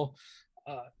school,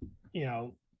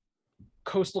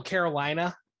 Coastal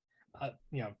Carolina,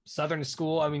 Southern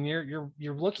school. I mean,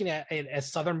 you're looking at it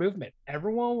as Southern movement.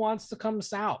 Everyone wants to come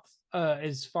south.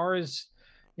 As far as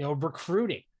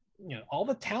recruiting, all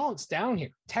the talents down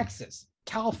here: Texas,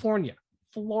 California,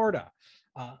 Florida,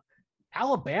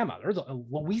 Alabama. There's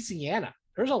Louisiana.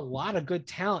 There's a lot of good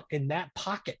talent in that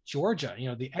pocket. Georgia,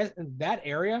 that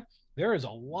area. There is a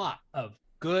lot of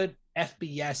good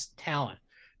FBS talent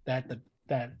that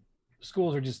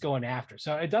schools are just going after.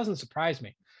 So it doesn't surprise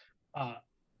me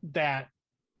that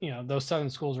those Southern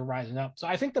schools are rising up. So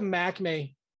I think the MAC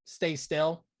may stay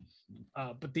still,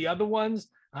 but the other ones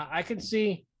I could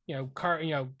see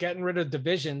getting rid of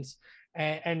divisions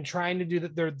and trying to do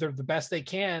the best they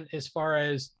can as far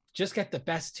as just get the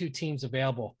best two teams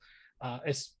available.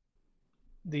 It's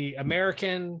the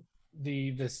American,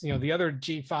 the other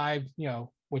G5,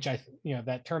 which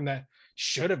that term that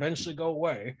should eventually go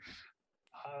away.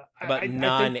 About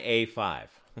non-A5.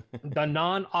 The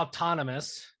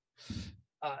non-autonomous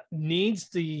needs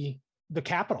the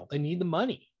capital. They need the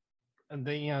money, and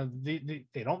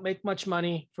they don't make much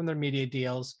money from their media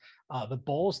deals. The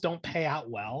bowls don't pay out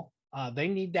well. They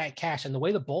need that cash, and the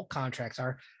way the bowl contracts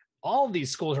are, all of these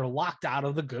schools are locked out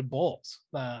of the good bowls.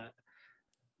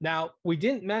 Now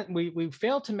we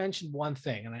failed to mention one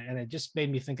thing, and it just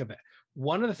made me think of it.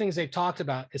 One of the things they've talked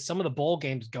about is some of the bowl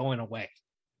games going away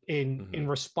in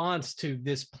response to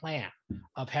this plan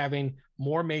of having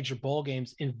more major bowl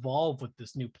games involved with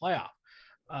this new playoff.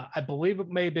 I believe it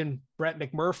may have been Brett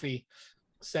McMurphy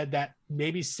said that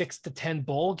maybe 6 to 10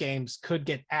 bowl games could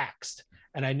get axed.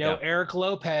 And I know Eric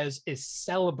Lopez is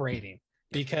celebrating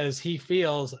because he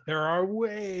feels there are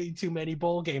way too many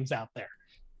bowl games out there.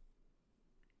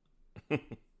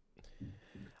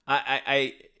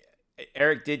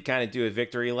 Eric did kind of do a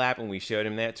victory lap when we showed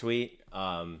him that tweet.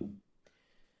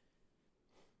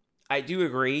 I do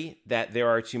agree that there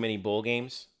are too many bowl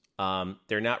games.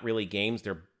 They're not really games.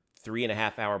 They're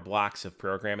 3.5 hour blocks of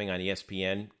programming on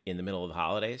ESPN in the middle of the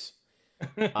holidays.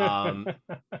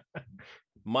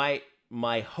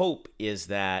 My hope is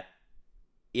that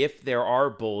if there are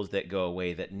bowls that go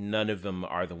away, that none of them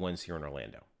are the ones here in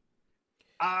Orlando.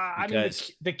 I mean,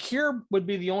 the Cure would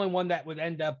be the only one that would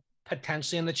end up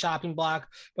potentially in the chopping block,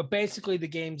 but basically the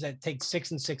games that take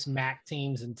 6 and 6 MAC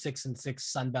teams and 6 and 6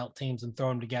 Sun Belt teams and throw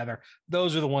them together,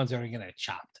 those are the ones that are going to get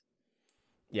chopped.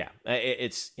 Yeah,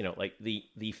 it's like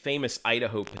the famous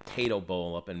Idaho Potato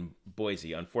Bowl up in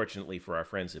Boise. Unfortunately for our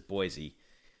friends at Boise,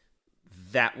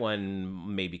 that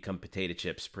one may become potato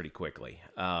chips pretty quickly.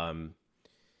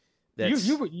 Did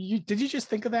you just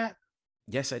think of that?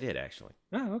 Yes, I did actually.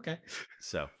 Oh, okay.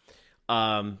 So,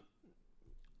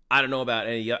 I don't know about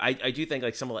any. I do think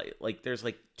like some like there's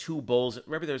like 2 bowls.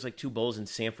 Remember, there's like 2 bowls in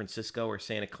San Francisco or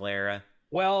Santa Clara.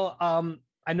 Well,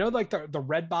 I know like the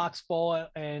Red Box Bowl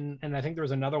and I think there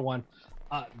was another one.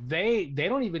 They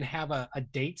don't even have a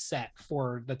date set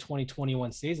for the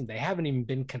 2021 season. They haven't even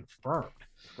been confirmed.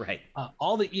 Right.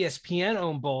 All the ESPN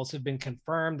owned bowls have been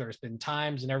confirmed. There's been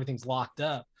times and everything's locked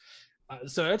up.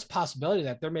 So it's a possibility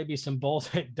that there may be some bowls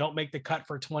that don't make the cut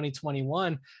for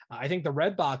 2021. I think the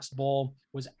Red Box Bowl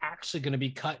was actually going to be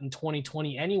cut in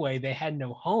 2020 anyway. They had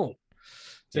no home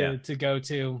to go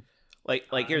to. Like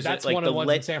here's that's like one of the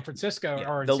ones in San Francisco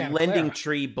or in the Santa Lending Clara.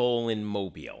 Tree Bowl in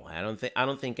Mobile. I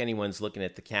don't think anyone's looking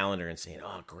at the calendar and saying,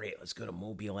 "Oh, great, let's go to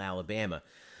Mobile, Alabama."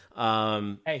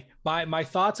 Hey, my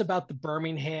thoughts about the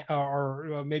Birmingham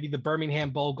or maybe the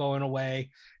Birmingham Bowl going away,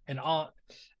 and all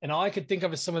I could think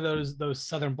of is some of those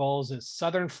Southern bowls is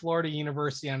Southern Florida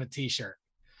University on a T-shirt.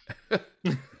 Do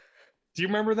you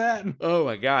remember that? Oh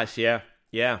my gosh, yeah.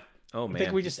 Oh man, I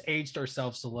think we just aged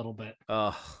ourselves a little bit.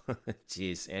 Oh,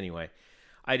 geez. Anyway,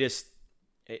 I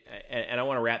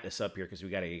want to wrap this up here because we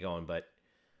got to get going. But,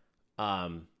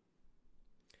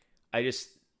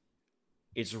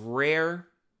 it's rare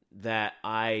that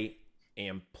I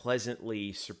am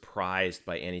pleasantly surprised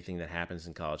by anything that happens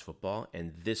in college football,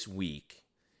 and this week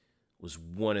was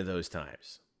one of those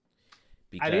times.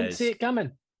 I didn't see it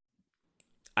coming.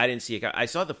 I didn't see it. I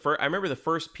saw I remember the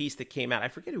first piece that came out. I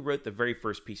forget who wrote the very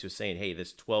first piece was saying, "Hey,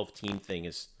 this 12-team thing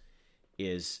is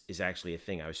actually a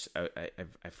thing."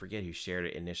 I forget who shared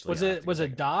it initially. Was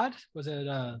it Dodd? Was it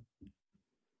Dodd?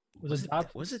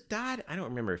 Was it Dodd? I don't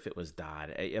remember if it was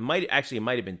Dodd. It might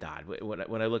have been Dodd.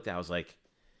 When I looked at it, I was like,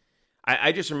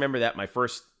 I just remember that my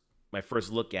first my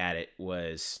first look at it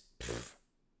was,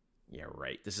 yeah,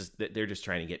 right. They're just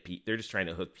trying to they're just trying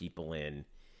to hook people in,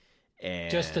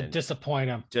 and just to disappoint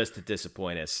them, just to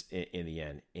disappoint us in the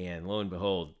end. And lo and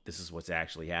behold, this is what's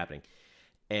actually happening.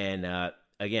 And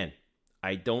again,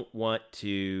 I don't want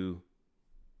to.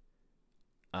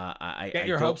 Get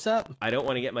your hopes up. I don't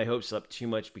want to get my hopes up too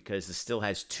much because this still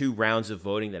has 2 rounds of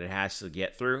voting that it has to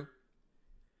get through.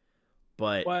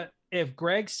 But if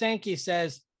Greg Sankey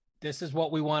says this is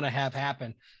what we want to have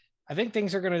happen, I think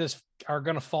things are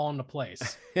gonna fall into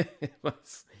place.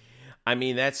 I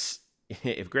mean, that's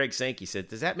if Greg Sankey said,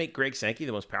 does that make Greg Sankey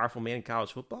the most powerful man in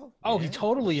college football? Oh, yeah. He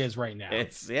totally is right now.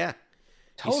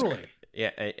 Totally.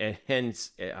 And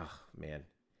hence, oh man.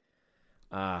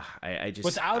 I just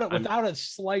without a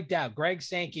slight doubt, Greg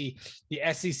Sankey, the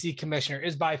SEC commissioner,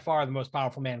 is by far the most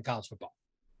powerful man in college football.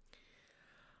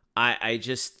 I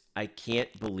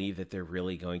can't believe that they're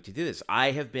really going to do this.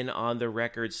 I have been on the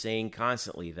record saying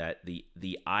constantly that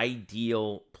the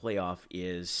ideal playoff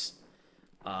is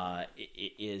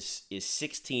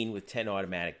 16 with 10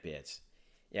 automatic bids.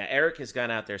 Yeah, Eric has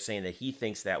gone out there saying that he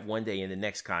thinks that one day in the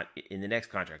next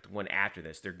contract, one after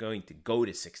this, they're going to go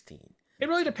to 16. It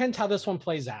really depends how this one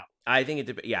plays out. I think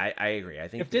it. Yeah, I agree. I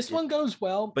think if this one goes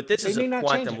well, but this is a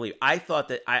quantum leap. I thought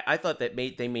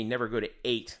that they may never go to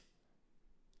 8.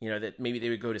 That maybe they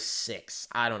would go to 6.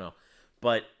 I don't know,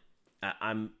 but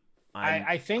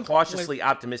I think cautiously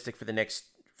optimistic for the next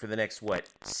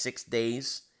 6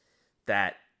 days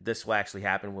that this will actually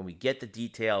happen when we get the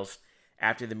details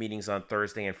after the meetings on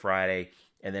Thursday and Friday,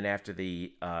 and then after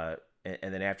the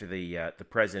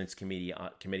president's committee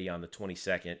on the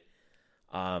 22nd.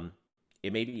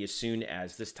 It may be as soon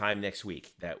as this time next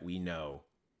week that we know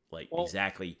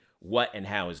exactly what and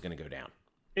how is going to go down.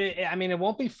 It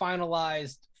won't be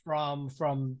finalized from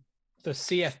the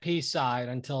CFP side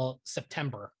until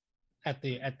September at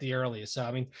the earliest.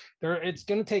 So it's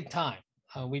going to take time.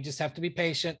 We just have to be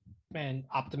patient and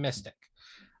optimistic.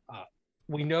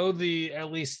 We know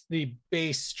at least the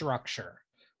base structure,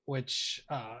 which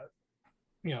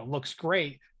looks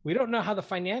great. We don't know how the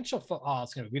financial football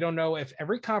is going to be. We don't know if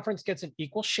every conference gets an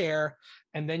equal share,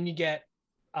 and then you get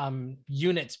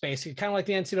units, basically, kind of like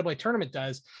the NCAA tournament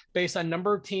does, based on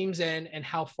number of teams in and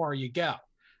how far you go.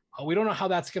 We don't know how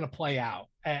that's going to play out.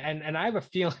 And I have a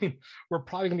feeling we're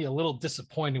probably going to be a little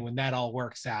disappointed when that all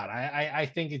works out. I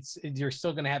think you're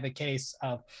still going to have a case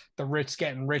of the rich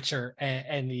getting richer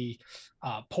and the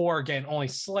poor getting only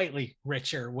slightly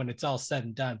richer when it's all said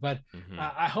and done. But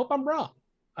I hope I'm wrong.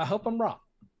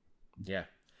 Yeah,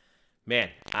 man,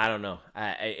 I don't know.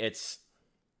 It's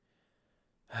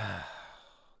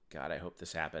God. I hope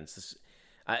this happens. This,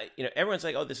 everyone's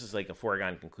like, "Oh, this is like a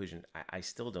foregone conclusion." I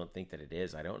still don't think that it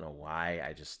is. I don't know why.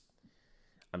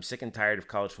 I'm sick and tired of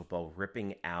college football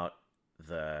ripping out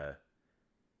the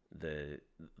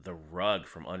rug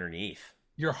from underneath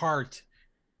your heart.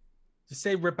 Just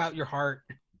say, "Rip out your heart."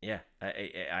 Yeah,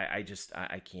 I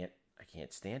can't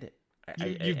stand it.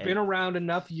 You've been around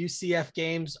enough UCF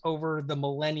games over the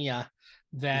millennia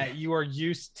that you are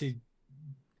used to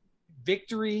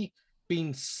victory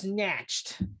being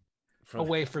snatched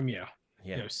away from you.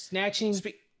 Yeah. Snatching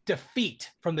defeat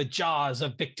from the jaws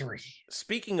of victory.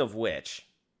 Speaking of which,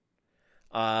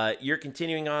 you're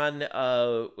continuing on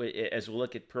as we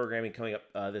look at programming coming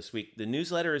up this week. The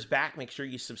newsletter is back. Make sure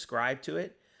you subscribe to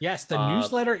it. Yes, the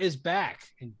newsletter is back,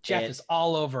 and Jeff is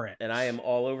all over it. And I am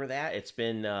all over that. It's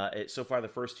been, so far, the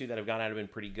first 2 that have gone out have been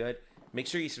pretty good. Make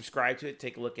sure you subscribe to it.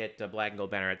 Take a look at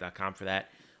blackandgoldbanneret.com for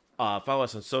that. Follow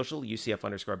us on social,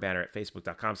 UCF_Banneret,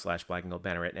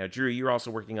 Facebook.com/blackandgoldbanneret. Now, Drew, you're also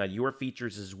working on your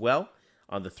features as well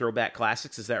on the Throwback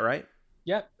Classics. Is that right?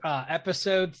 Yep.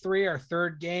 Episode 3, our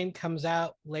 3rd game, comes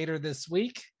out later this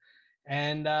week.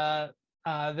 And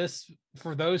this,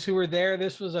 for those who were there,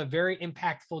 this was a very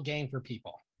impactful game for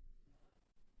people.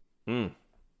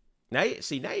 Now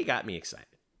you got me excited.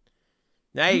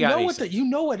 Now you got me excited. You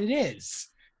know what it is.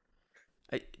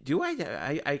 I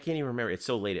can't even remember. It's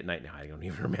so late at night now. I don't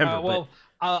even remember. Well,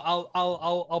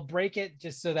 I'll break it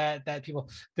just so that people.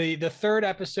 The 3rd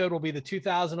episode will be the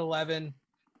 2011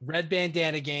 Red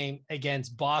Bandana game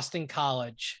against Boston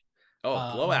College.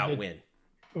 Oh, blowout win.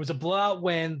 It was a blowout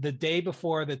win the day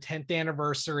before the 10th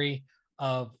anniversary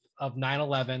of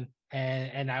 9/11,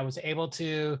 and I was able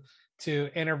to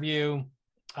interview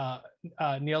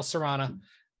Neil Serrana,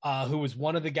 who was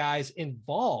one of the guys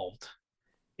involved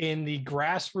in the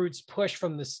grassroots push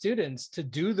from the students to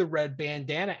do the red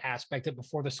bandana aspect of it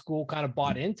before the school kind of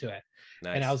bought into it.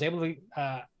 Nice. And I was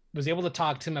able to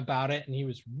talk to him about it, and he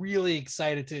was really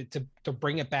excited to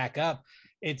bring it back up.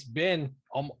 It's been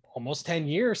almost 10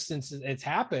 years since it's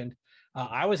happened,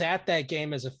 I was at that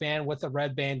game as a fan with the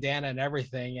red bandana and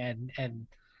everything. And,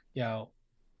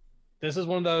 this is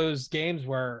one of those games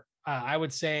where I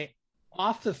would say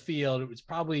off the field, it was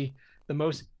probably the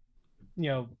most,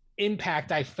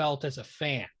 impact I felt as a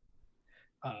fan.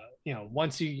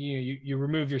 Once you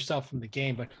remove yourself from the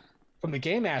game, but from the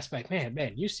game aspect, man,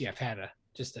 UCF had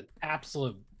just an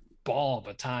absolute ball of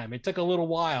a time. It took a little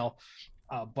while,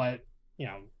 but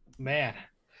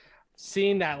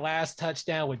seeing that last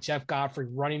touchdown with Jeff Godfrey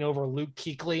running over Luke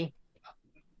Kuechly,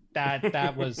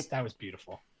 that was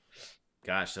beautiful.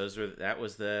 Gosh, that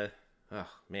was the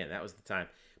time.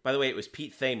 By the way, it was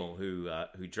Pete Thamel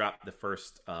who dropped the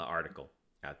first article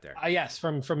out there. Yes,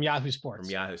 from Yahoo Sports.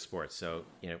 From Yahoo Sports. So,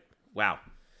 wow.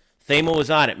 Thamel was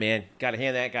on it, man. Got to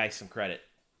hand that guy some credit.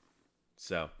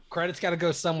 So credit's got to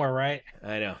go somewhere, right?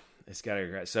 I know. It's got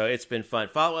to. So it's been fun.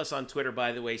 Follow us on Twitter,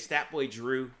 by the way. Statboy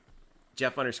Drew,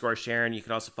 Jeff_Sharon. You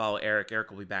can also follow Eric. Eric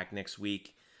will be back next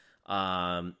week.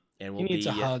 And he needs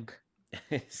a hug.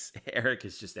 Eric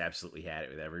has just absolutely had it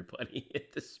with everybody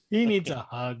at this point. He needs a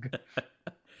hug.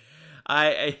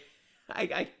 I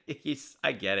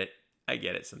get it. I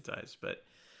get it sometimes, but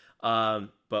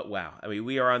wow. I mean,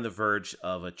 we are on the verge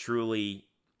of a truly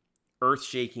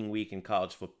earth-shaking week in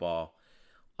college football.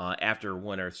 After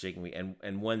one earth-shaking week,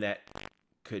 and one that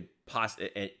could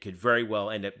very well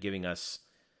end up giving us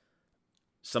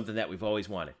something that we've always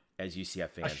wanted as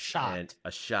UCF fans.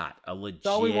 A shot, a legit.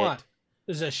 That's all we want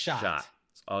is a shot. That's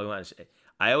all we want.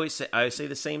 I always say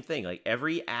the same thing. Like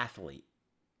every athlete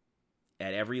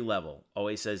at every level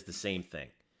always says the same thing.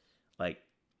 Like,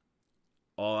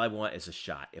 all I want is a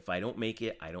shot. If I don't make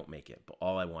it, I don't make it. But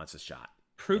all I want is a shot.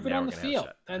 Prove it on the field.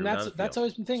 And that's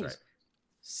always been things. Right.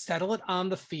 Settle it on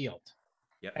the field.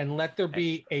 Yep. And let there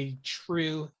be a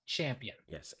true champion.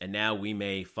 Yes. And now we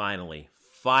may finally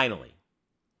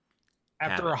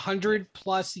after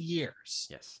 100+ years.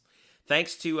 Yes.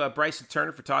 Thanks to Bryson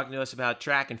Turner for talking to us about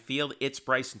track and field. It's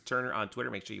Bryson Turner on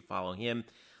Twitter. Make sure you follow him.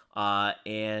 All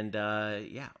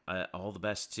the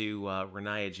best to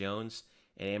Renaya Jones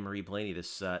and Anne-Marie Blaney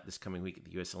this coming week at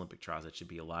the U.S. Olympic Trials. That should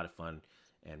be a lot of fun,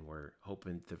 and we're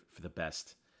hoping for the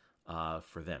best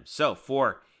for them. So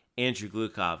for Andrew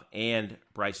Glukov and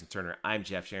Bryson Turner, I'm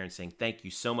Jeff Sharon saying thank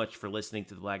you so much for listening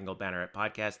to the Black and Gold Banneret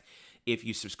podcast. If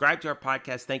you subscribe to our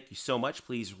podcast, thank you so much.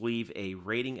 Please leave a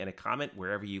rating and a comment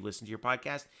wherever you listen to your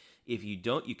podcast. If you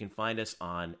don't, you can find us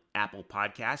on Apple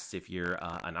Podcasts if you're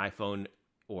an iPhone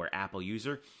or Apple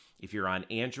user. If you're on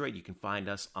Android, you can find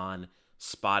us on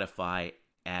Spotify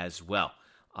as well.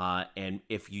 And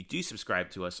if you do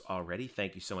subscribe to us already,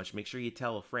 thank you so much. Make sure you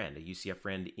tell a friend, a UCF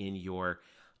friend in your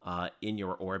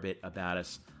orbit about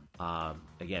us.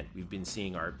 Again, we've been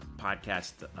seeing our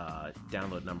podcast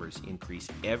download numbers increase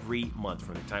every month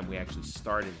from the time we actually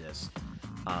started this.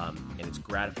 And it's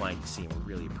gratifying to see, and we're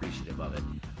really appreciative of it.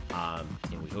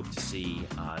 And we hope to see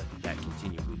that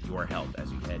continue with your help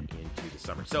as we head into the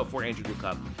summer. So for Andrew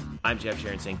Glukov, I'm Jeff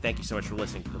Sharon saying thank you so much for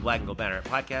listening to the Black and Gold Banneret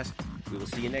podcast. We will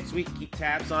see you next week. Keep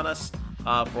tabs on us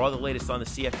for all the latest on the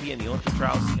CFP and the Olympic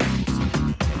trials.